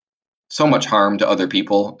so much harm to other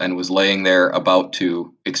people and was laying there about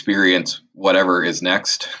to experience whatever is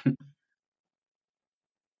next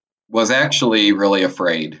was actually really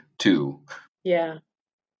afraid too. Yeah.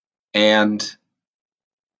 And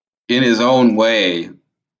in his own way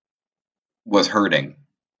was hurting.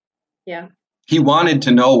 Yeah. He wanted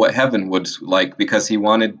to know what heaven was like because he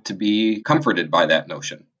wanted to be comforted by that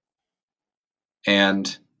notion.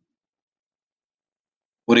 And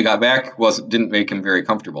what he got back didn't make him very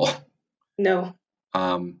comfortable. No.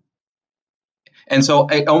 And so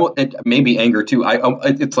it maybe anger too.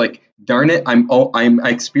 It's like, darn it, I'm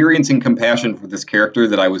experiencing compassion for this character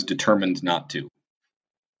that I was determined not to.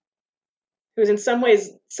 Who's in some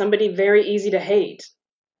ways somebody very easy to hate.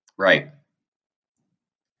 Right.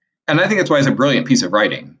 And I think that's why it's a brilliant piece of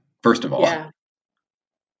writing, first of all. Yeah.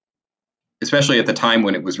 Especially at the time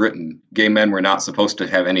when it was written, gay men were not supposed to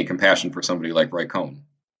have any compassion for somebody like Roy Cohn.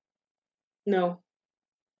 No.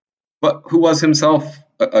 But who was himself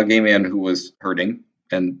a gay man who was hurting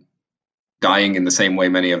and dying in the same way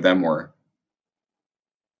many of them were.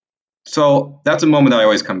 So that's a moment I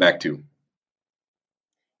always come back to.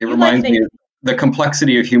 It reminds me of the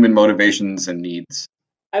complexity of human motivations and needs.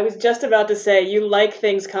 I was just about to say, you like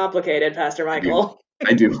things complicated, Pastor Michael.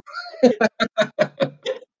 I do.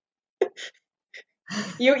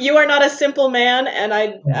 You are not a simple man,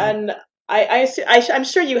 and I'm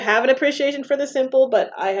sure you have an appreciation for the simple,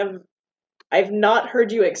 but I've not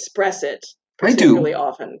heard you express it particularly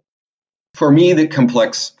often. For me, the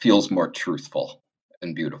complex feels more truthful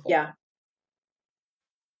and beautiful. Yeah.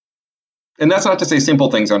 And that's not to say simple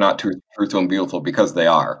things are not truthful and beautiful, because they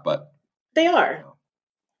are, but they are.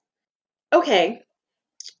 Okay.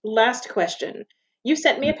 Last question. You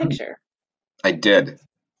sent me a picture. I did.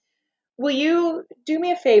 Will you do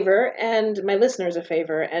me a favor and my listeners a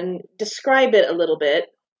favor and describe it a little bit,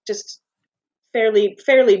 just fairly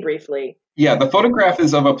briefly? Yeah, the photograph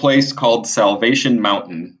is of a place called Salvation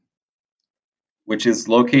Mountain, which is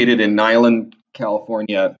located in Niland,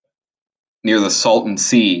 California, near the Salton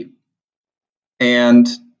Sea. And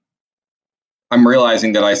I'm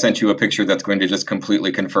realizing that I sent you a picture that's going to just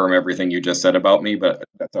completely confirm everything you just said about me, but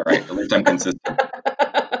that's all right. At least I'm consistent.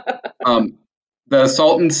 The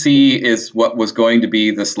Salton Sea is what was going to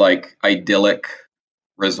be this like idyllic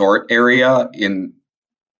resort area in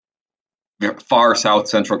far south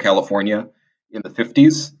central California in the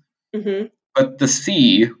 50s. Mm-hmm. But the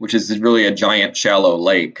sea, which is really a giant shallow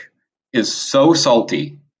lake, is so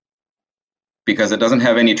salty because it doesn't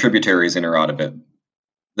have any tributaries in or out of it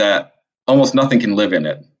that almost nothing can live in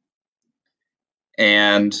it.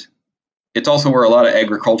 And it's also where a lot of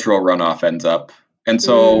agricultural runoff ends up. And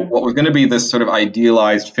so what was going to be this sort of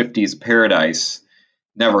idealized 50s paradise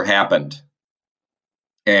never happened.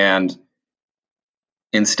 And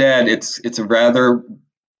instead, it's a rather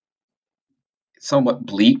somewhat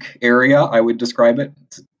bleak area, I would describe it.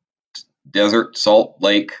 It's desert, salt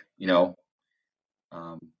lake,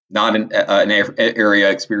 not an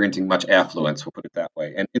area experiencing much affluence, we'll put it that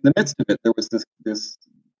way. And in the midst of it, there was this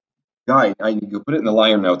guy. You'll put it in the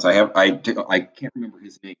liner notes. I can't remember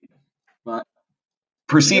his name, but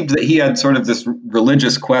perceived that he had sort of this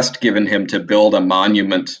religious quest given him to build a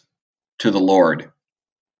monument to the Lord.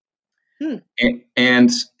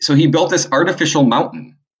 And so he built this artificial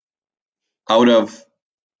mountain out of,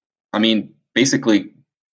 basically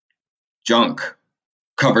junk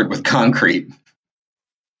covered with concrete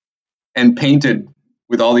and painted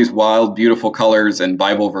with all these wild, beautiful colors and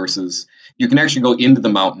Bible verses. You can actually go into the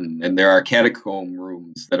mountain, and there are catacomb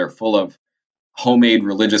rooms that are full of homemade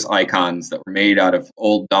religious icons that were made out of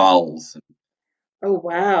old dolls. Oh,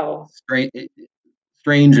 wow.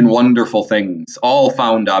 Strange and wonderful things, all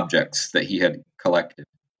found objects that he had collected.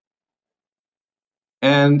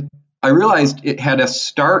 And I realized it had a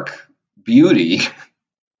stark beauty,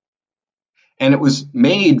 and it was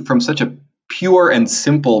made from such a pure and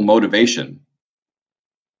simple motivation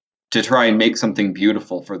to try and make something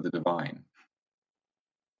beautiful for the divine.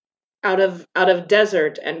 Out of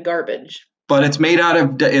desert and garbage. But it's made out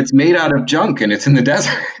of junk, and it's in the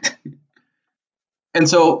desert. And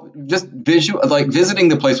so just visiting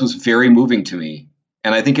the place was very moving to me.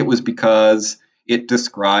 And I think it was because it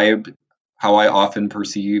described how I often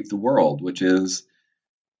perceive the world, which is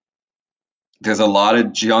there's a lot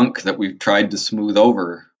of junk that we've tried to smooth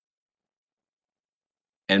over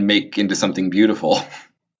and make into something beautiful.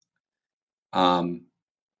 And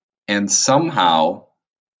somehow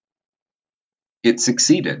it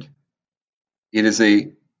succeeded. It is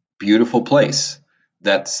a beautiful place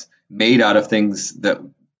that's made out of things that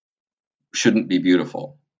shouldn't be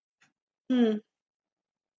beautiful.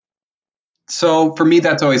 So for me,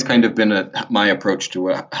 that's always kind of been my approach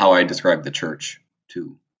to how I describe the church,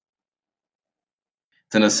 too.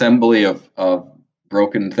 It's an assembly of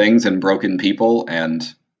broken things and broken people, and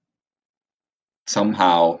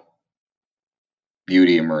somehow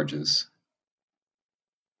beauty emerges.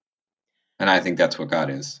 And I think that's what God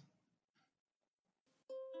is.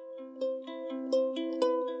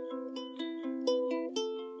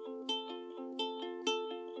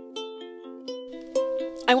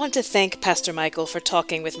 I want to thank Pastor Michael for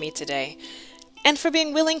talking with me today, and for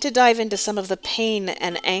being willing to dive into some of the pain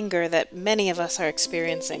and anger that many of us are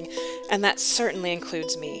experiencing, and that certainly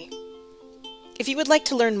includes me. If you would like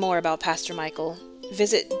to learn more about Pastor Michael,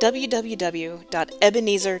 visit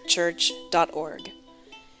www.ebenezerchurch.org.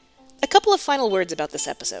 A couple of final words about this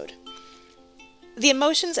episode. The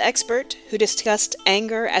emotions expert who discussed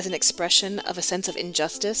anger as an expression of a sense of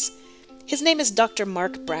injustice, his name is Dr.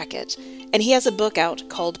 Mark Brackett, and he has a book out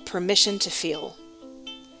called Permission to Feel.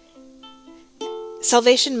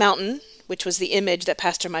 Salvation Mountain, which was the image that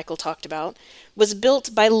Pastor Michael talked about, was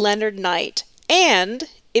built by Leonard Knight, and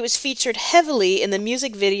it was featured heavily in the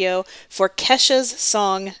music video for Kesha's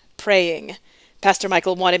song Praying. Pastor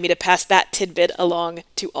Michael wanted me to pass that tidbit along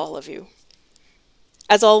to all of you.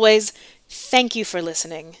 As always, thank you for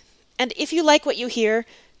listening. And if you like what you hear,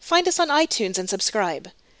 find us on iTunes and subscribe.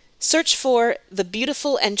 Search for The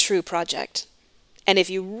Beautiful and True Project. And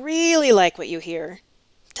if you really like what you hear,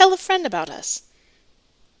 tell a friend about us.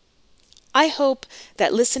 I hope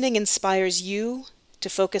that listening inspires you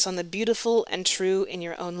to focus on the beautiful and true in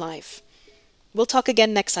your own life. We'll talk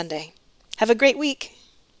again next Sunday. Have a great week.